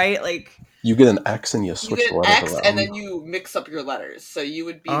change, right? Like You get an X and you You switch get the an letters X, around. and then you mix up your letters. So you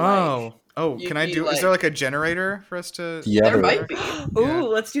would be can you'd I be do? Is like- there like a generator for us to? Yeah, there there might is. be. ooh, Yeah.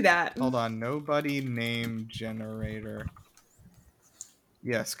 let's do that. Hold on. Nobody name generator.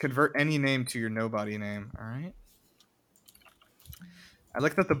 Yes. Convert any name to your nobody name. All right. I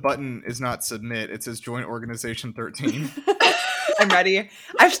like that the button is not submit. It says join organization 13. I'm ready.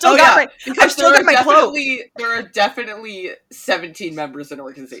 I've still got my. I've still got my cloak. There are definitely 17 members in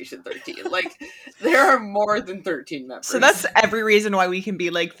Organization 13. Like, there are more than 13 members. So that's every reason why we can be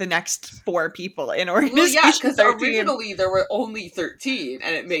like the next 4 people in well, organization. yeah, because 13. originally there were only 13,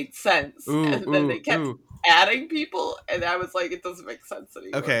 and it made sense. Ooh, and then they kept ooh. adding people, and I was like, it doesn't make sense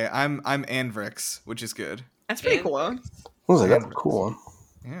anymore. Okay, I'm Anvrix, which is good. That's pretty And- cool. What was that? That's a cool one.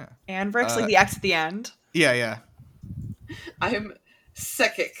 Yeah. Anvrix, like the X at the end. Yeah. I'm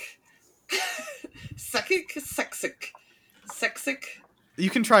Sekic. Sexic. You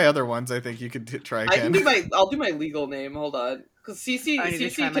can try other ones. I think you could try I can again. I'll do my legal name. Hold on, because CC I need to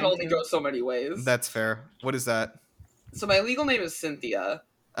try can mine only too. go so many ways. That's fair. What is that? So my legal name is Cynthia.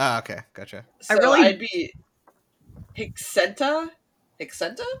 Ah, okay, gotcha. So I'd be Hixenta.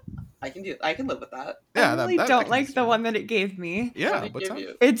 I can live with that. Yeah, I really that don't can like be the fine. one that it gave me. Yeah, What did it what's give up?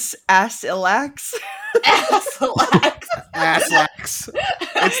 you? It's Asilax. Aslax. Aslax.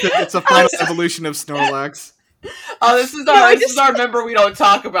 It's a final evolution of Snorlax. Oh, this is our member we don't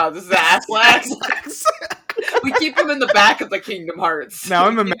talk about. This is Aslax. We keep him in the back of the Kingdom Hearts. Now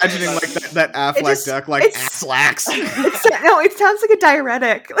I'm imagining like that Affleck just- duck, like it's- Aslax. No, it sounds like a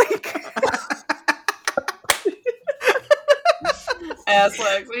diuretic. Like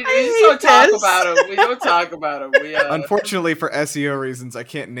Aslax. We I just don't hate talk this. about him. We don't talk about him. We Unfortunately for SEO reasons, I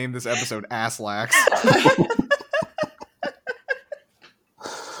can't name this episode Aslax.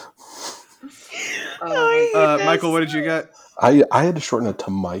 I hate this. Michael, what did you get? I had to shorten it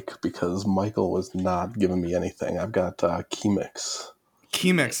to Mike because Michael was not giving me anything. I've got Keymix.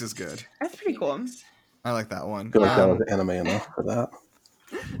 Keymix is good. That's pretty cool. I like that one. I feel like that was anime enough for that.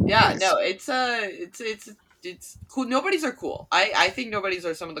 Yeah, Nice. no, it's cool. Nobodies are cool. I think nobodies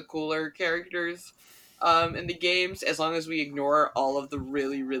are some of the cooler characters in the games, as long as we ignore all of the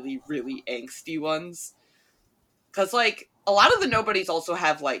really, really, really angsty ones. Because, like, a lot of the nobodies also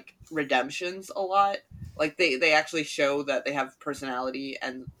have, like, redemptions a lot. Like, they actually show that they have personality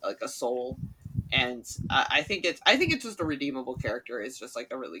and, like, a soul. And I think it's just a redeemable character. It's just, like,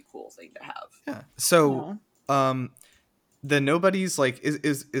 a really cool thing to have. Yeah. So, the nobodies, like,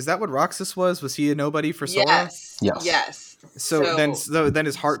 is that what Roxas was? Was he a nobody for Sora? Yes. Yes. Yes. So then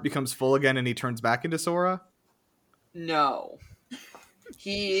his heart becomes full again, and he turns back into Sora. No.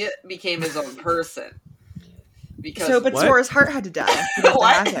 He became his own person. Because But What? Sora's heart had to die. for that to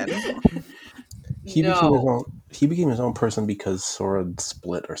What? happen. He became his own person because Sora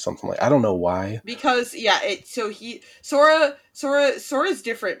split or something like. I don't know why. Because Sora's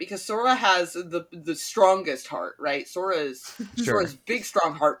different because Sora has the strongest heart, right? Sora's big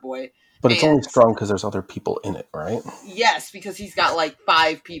strong heart boy. But it's And- only strong because there's other people in it, right? Yes, because he's got like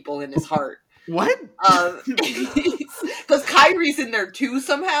 5 people in his heart. What? Because Kyrie's in there too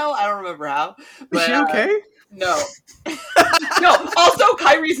somehow. I don't remember how. But, Is she okay? No. No, also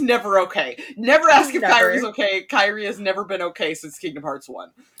Kyrie's never okay. Never ask if Never. Kyrie's okay. Kyrie has never been okay since Kingdom Hearts 1.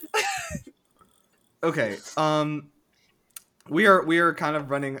 Okay. We are kind of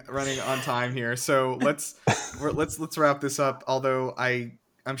running on time here, so let's wrap this up. Although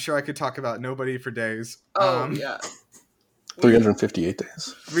I'm sure I could talk about nobody for days. Oh, yeah. 358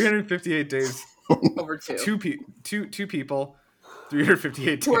 days. 358 days. Over 2. Two people.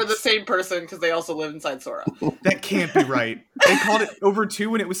 358 days. Who are the same person because they also live inside Sora. That can't be right. They called it over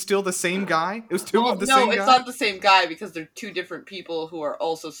 2 and it was still the same guy? It was two of the same guy? No, it's not the same guy because they're 2 different people who are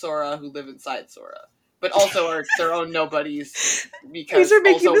also Sora who live inside Sora. But also are their own nobodies because These are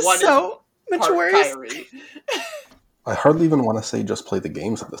making also this one so is much part worse. Kyrie. I hardly even want to say just play the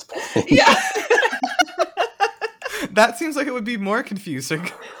games at this point. Yeah. That seems like it would be more confusing.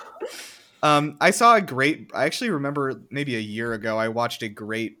 I actually remember maybe a year ago, I watched a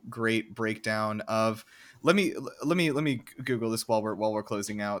great breakdown of let me Google this while we're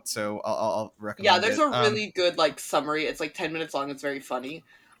closing out. So I'll recommend. Yeah, there's it. a really good like summary. It's like 10 minutes long. It's very funny.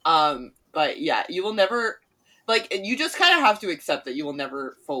 But yeah, you will never like. You just kind of have to accept that you will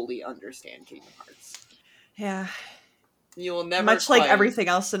never fully understand Kingdom Hearts. Yeah. You will never. Much like everything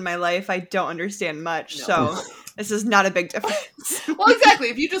else in my life, I don't understand much. No. So this is not a big difference. Well, exactly.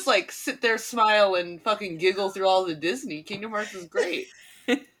 If you just like sit there, smile, and fucking giggle through all the Disney, Kingdom Hearts is great.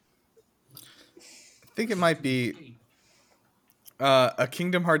 I think it might be a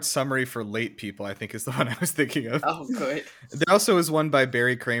Kingdom Hearts summary for late people. I think is the one I was thinking of. Oh, good. There also is one by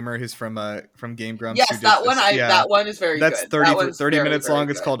Barry Kramer, who's from Game Grumps. Yes, who did that one. this. That one is very That's good. 30 minutes long.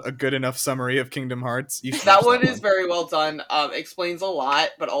 Very It's called A Good Enough Summary of Kingdom Hearts. You should That watch one is very well done. Explains a lot,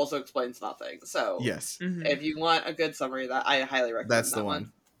 but also explains nothing. So yes. Mhm. if you want a good summary, that I highly recommend. That's that the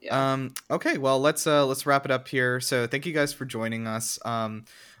one. Yeah. Okay, well let's wrap it up here. So thank you guys for joining us on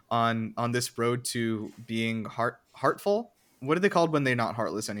this road to being heartful. What are they called when they're not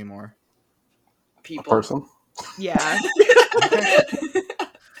heartless anymore? A People. person. Yeah.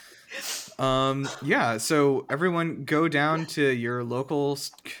 Yeah, so everyone go down to your local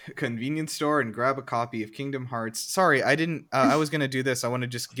convenience store and grab a copy of Kingdom Hearts. Sorry, I didn't I was going to do this. I want to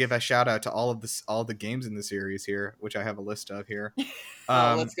just give a shout out to all the games in the series here, which I have a list of here.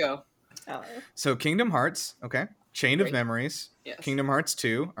 Let's go. Oh. So Kingdom Hearts, okay. Chain of Great. Memories. Yes. Kingdom Hearts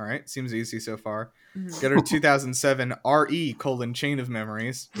 2. All right, seems easy so far. Mhm. Got our 2007 RE: Chain of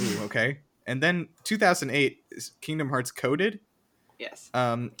Memories. Ooh, okay. And then 2008 is Kingdom Hearts Coded. Yes.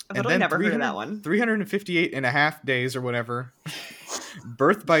 I've literally never heard of that one. 358 and a half days or whatever.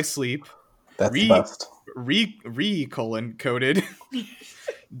 Birth by Sleep. That's the best. Coded.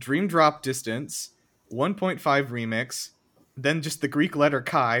 Dream Drop Distance. 1.5 remix. Then just the Greek letter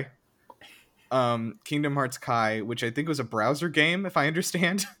Chi. Kingdom Hearts Kai, which I think was a browser game, if I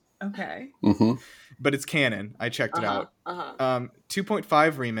understand. Okay. Mm-hmm. But it's canon. I checked it out. 2.5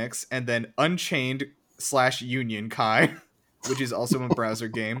 remix, and then Unchained/Union Kai, which is also a browser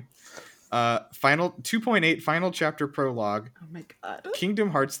game. 2.8 Final Chapter Prologue. Oh my god.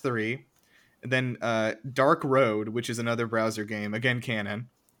 Kingdom Hearts 3. And then Dark Road, which is another browser game, again canon.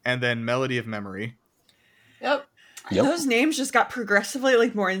 And then Melody of Memory. Yep. Yep. Those names just got progressively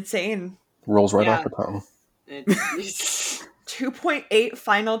like more insane. Rolls right Yeah. off the tongue. It's 2.8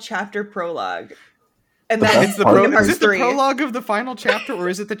 Final Chapter Prologue. And The then best Is part- Kingdom is Hearts it the 3. prologue of the final chapter, or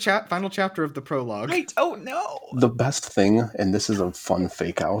is it the final chapter of the prologue? I don't know. The best thing, and this is a fun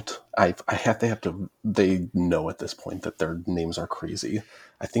fake out. They know at this point that their names are crazy.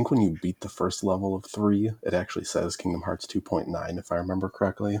 I think when you beat the first level of 3, it actually says Kingdom Hearts 2.9, if I remember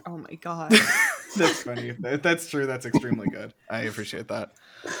correctly. Oh my god. That's funny. That's true. That's extremely good. I appreciate that.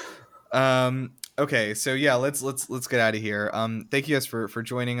 Okay, so yeah, let's get out of here. Thank you guys for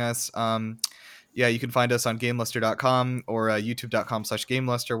joining us. Yeah, you can find us on GameLuster.com or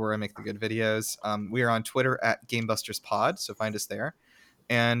YouTube.com/GameLuster, where I make the good videos. We are on Twitter at GameBustersPod, so find us there.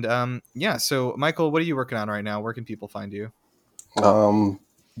 And yeah, so Michael, what are you working on right now? Where can people find you?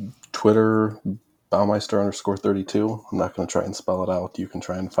 Twitter, Baumeister_32. I'm not going to try and spell it out. You can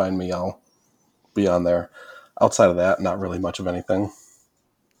try and find me. I'll be on there. Outside of that, not really much of anything.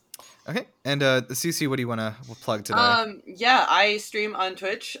 Okay, and CC, what do you want to plug today? Yeah, I stream on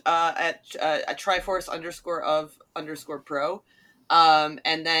Twitch at Triforce_of_pro.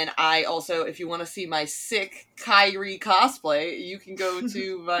 And then I also, if you want to see my sick Kyrie cosplay, you can go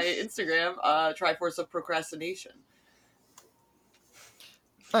to my Instagram, Triforce of Procrastination.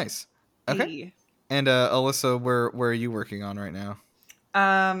 Nice. Okay. Hey. And Alyssa, where are you working on right now?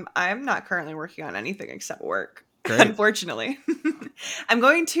 I'm not currently working on anything except work. Great. Unfortunately. I'm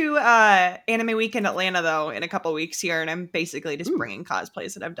going to Anime Week in Atlanta, though, in a couple weeks here, and I'm basically just bringing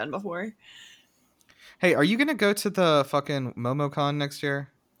cosplays that I've done before. Hey, are you gonna go to the fucking MomoCon next year?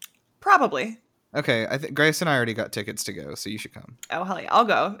 Probably. Okay, I think Grace and I already got tickets to go, so you should come. Oh, hell yeah. I'll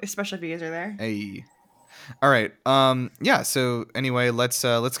go, especially if you guys are there. Hey. All right. Yeah, so anyway, let's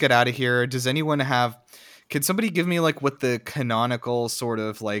get out of here. Does anyone can somebody give me like what the canonical sort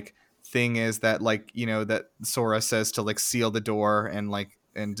of like thing is that like, you know, that Sora says to like seal the door and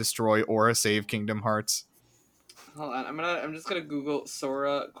destroy or save Kingdom Hearts? Hold on, I'm just gonna Google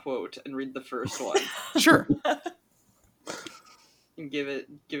Sora quote and read the first one. Sure. And give it.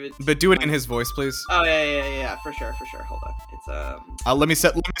 But do it in his voice, please. Oh yeah, for sure. Hold on, it's Let me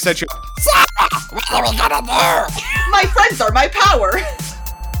set you up. my friends are my power.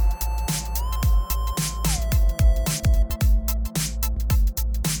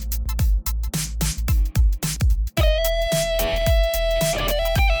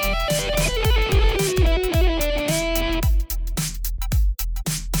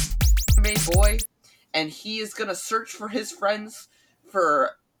 and he is going to search for his friends for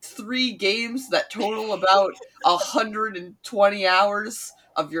 3 games that total about 120 hours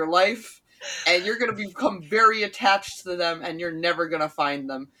of your life, and you're going to become very attached to them, and you're never going to find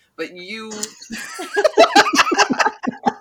them. But you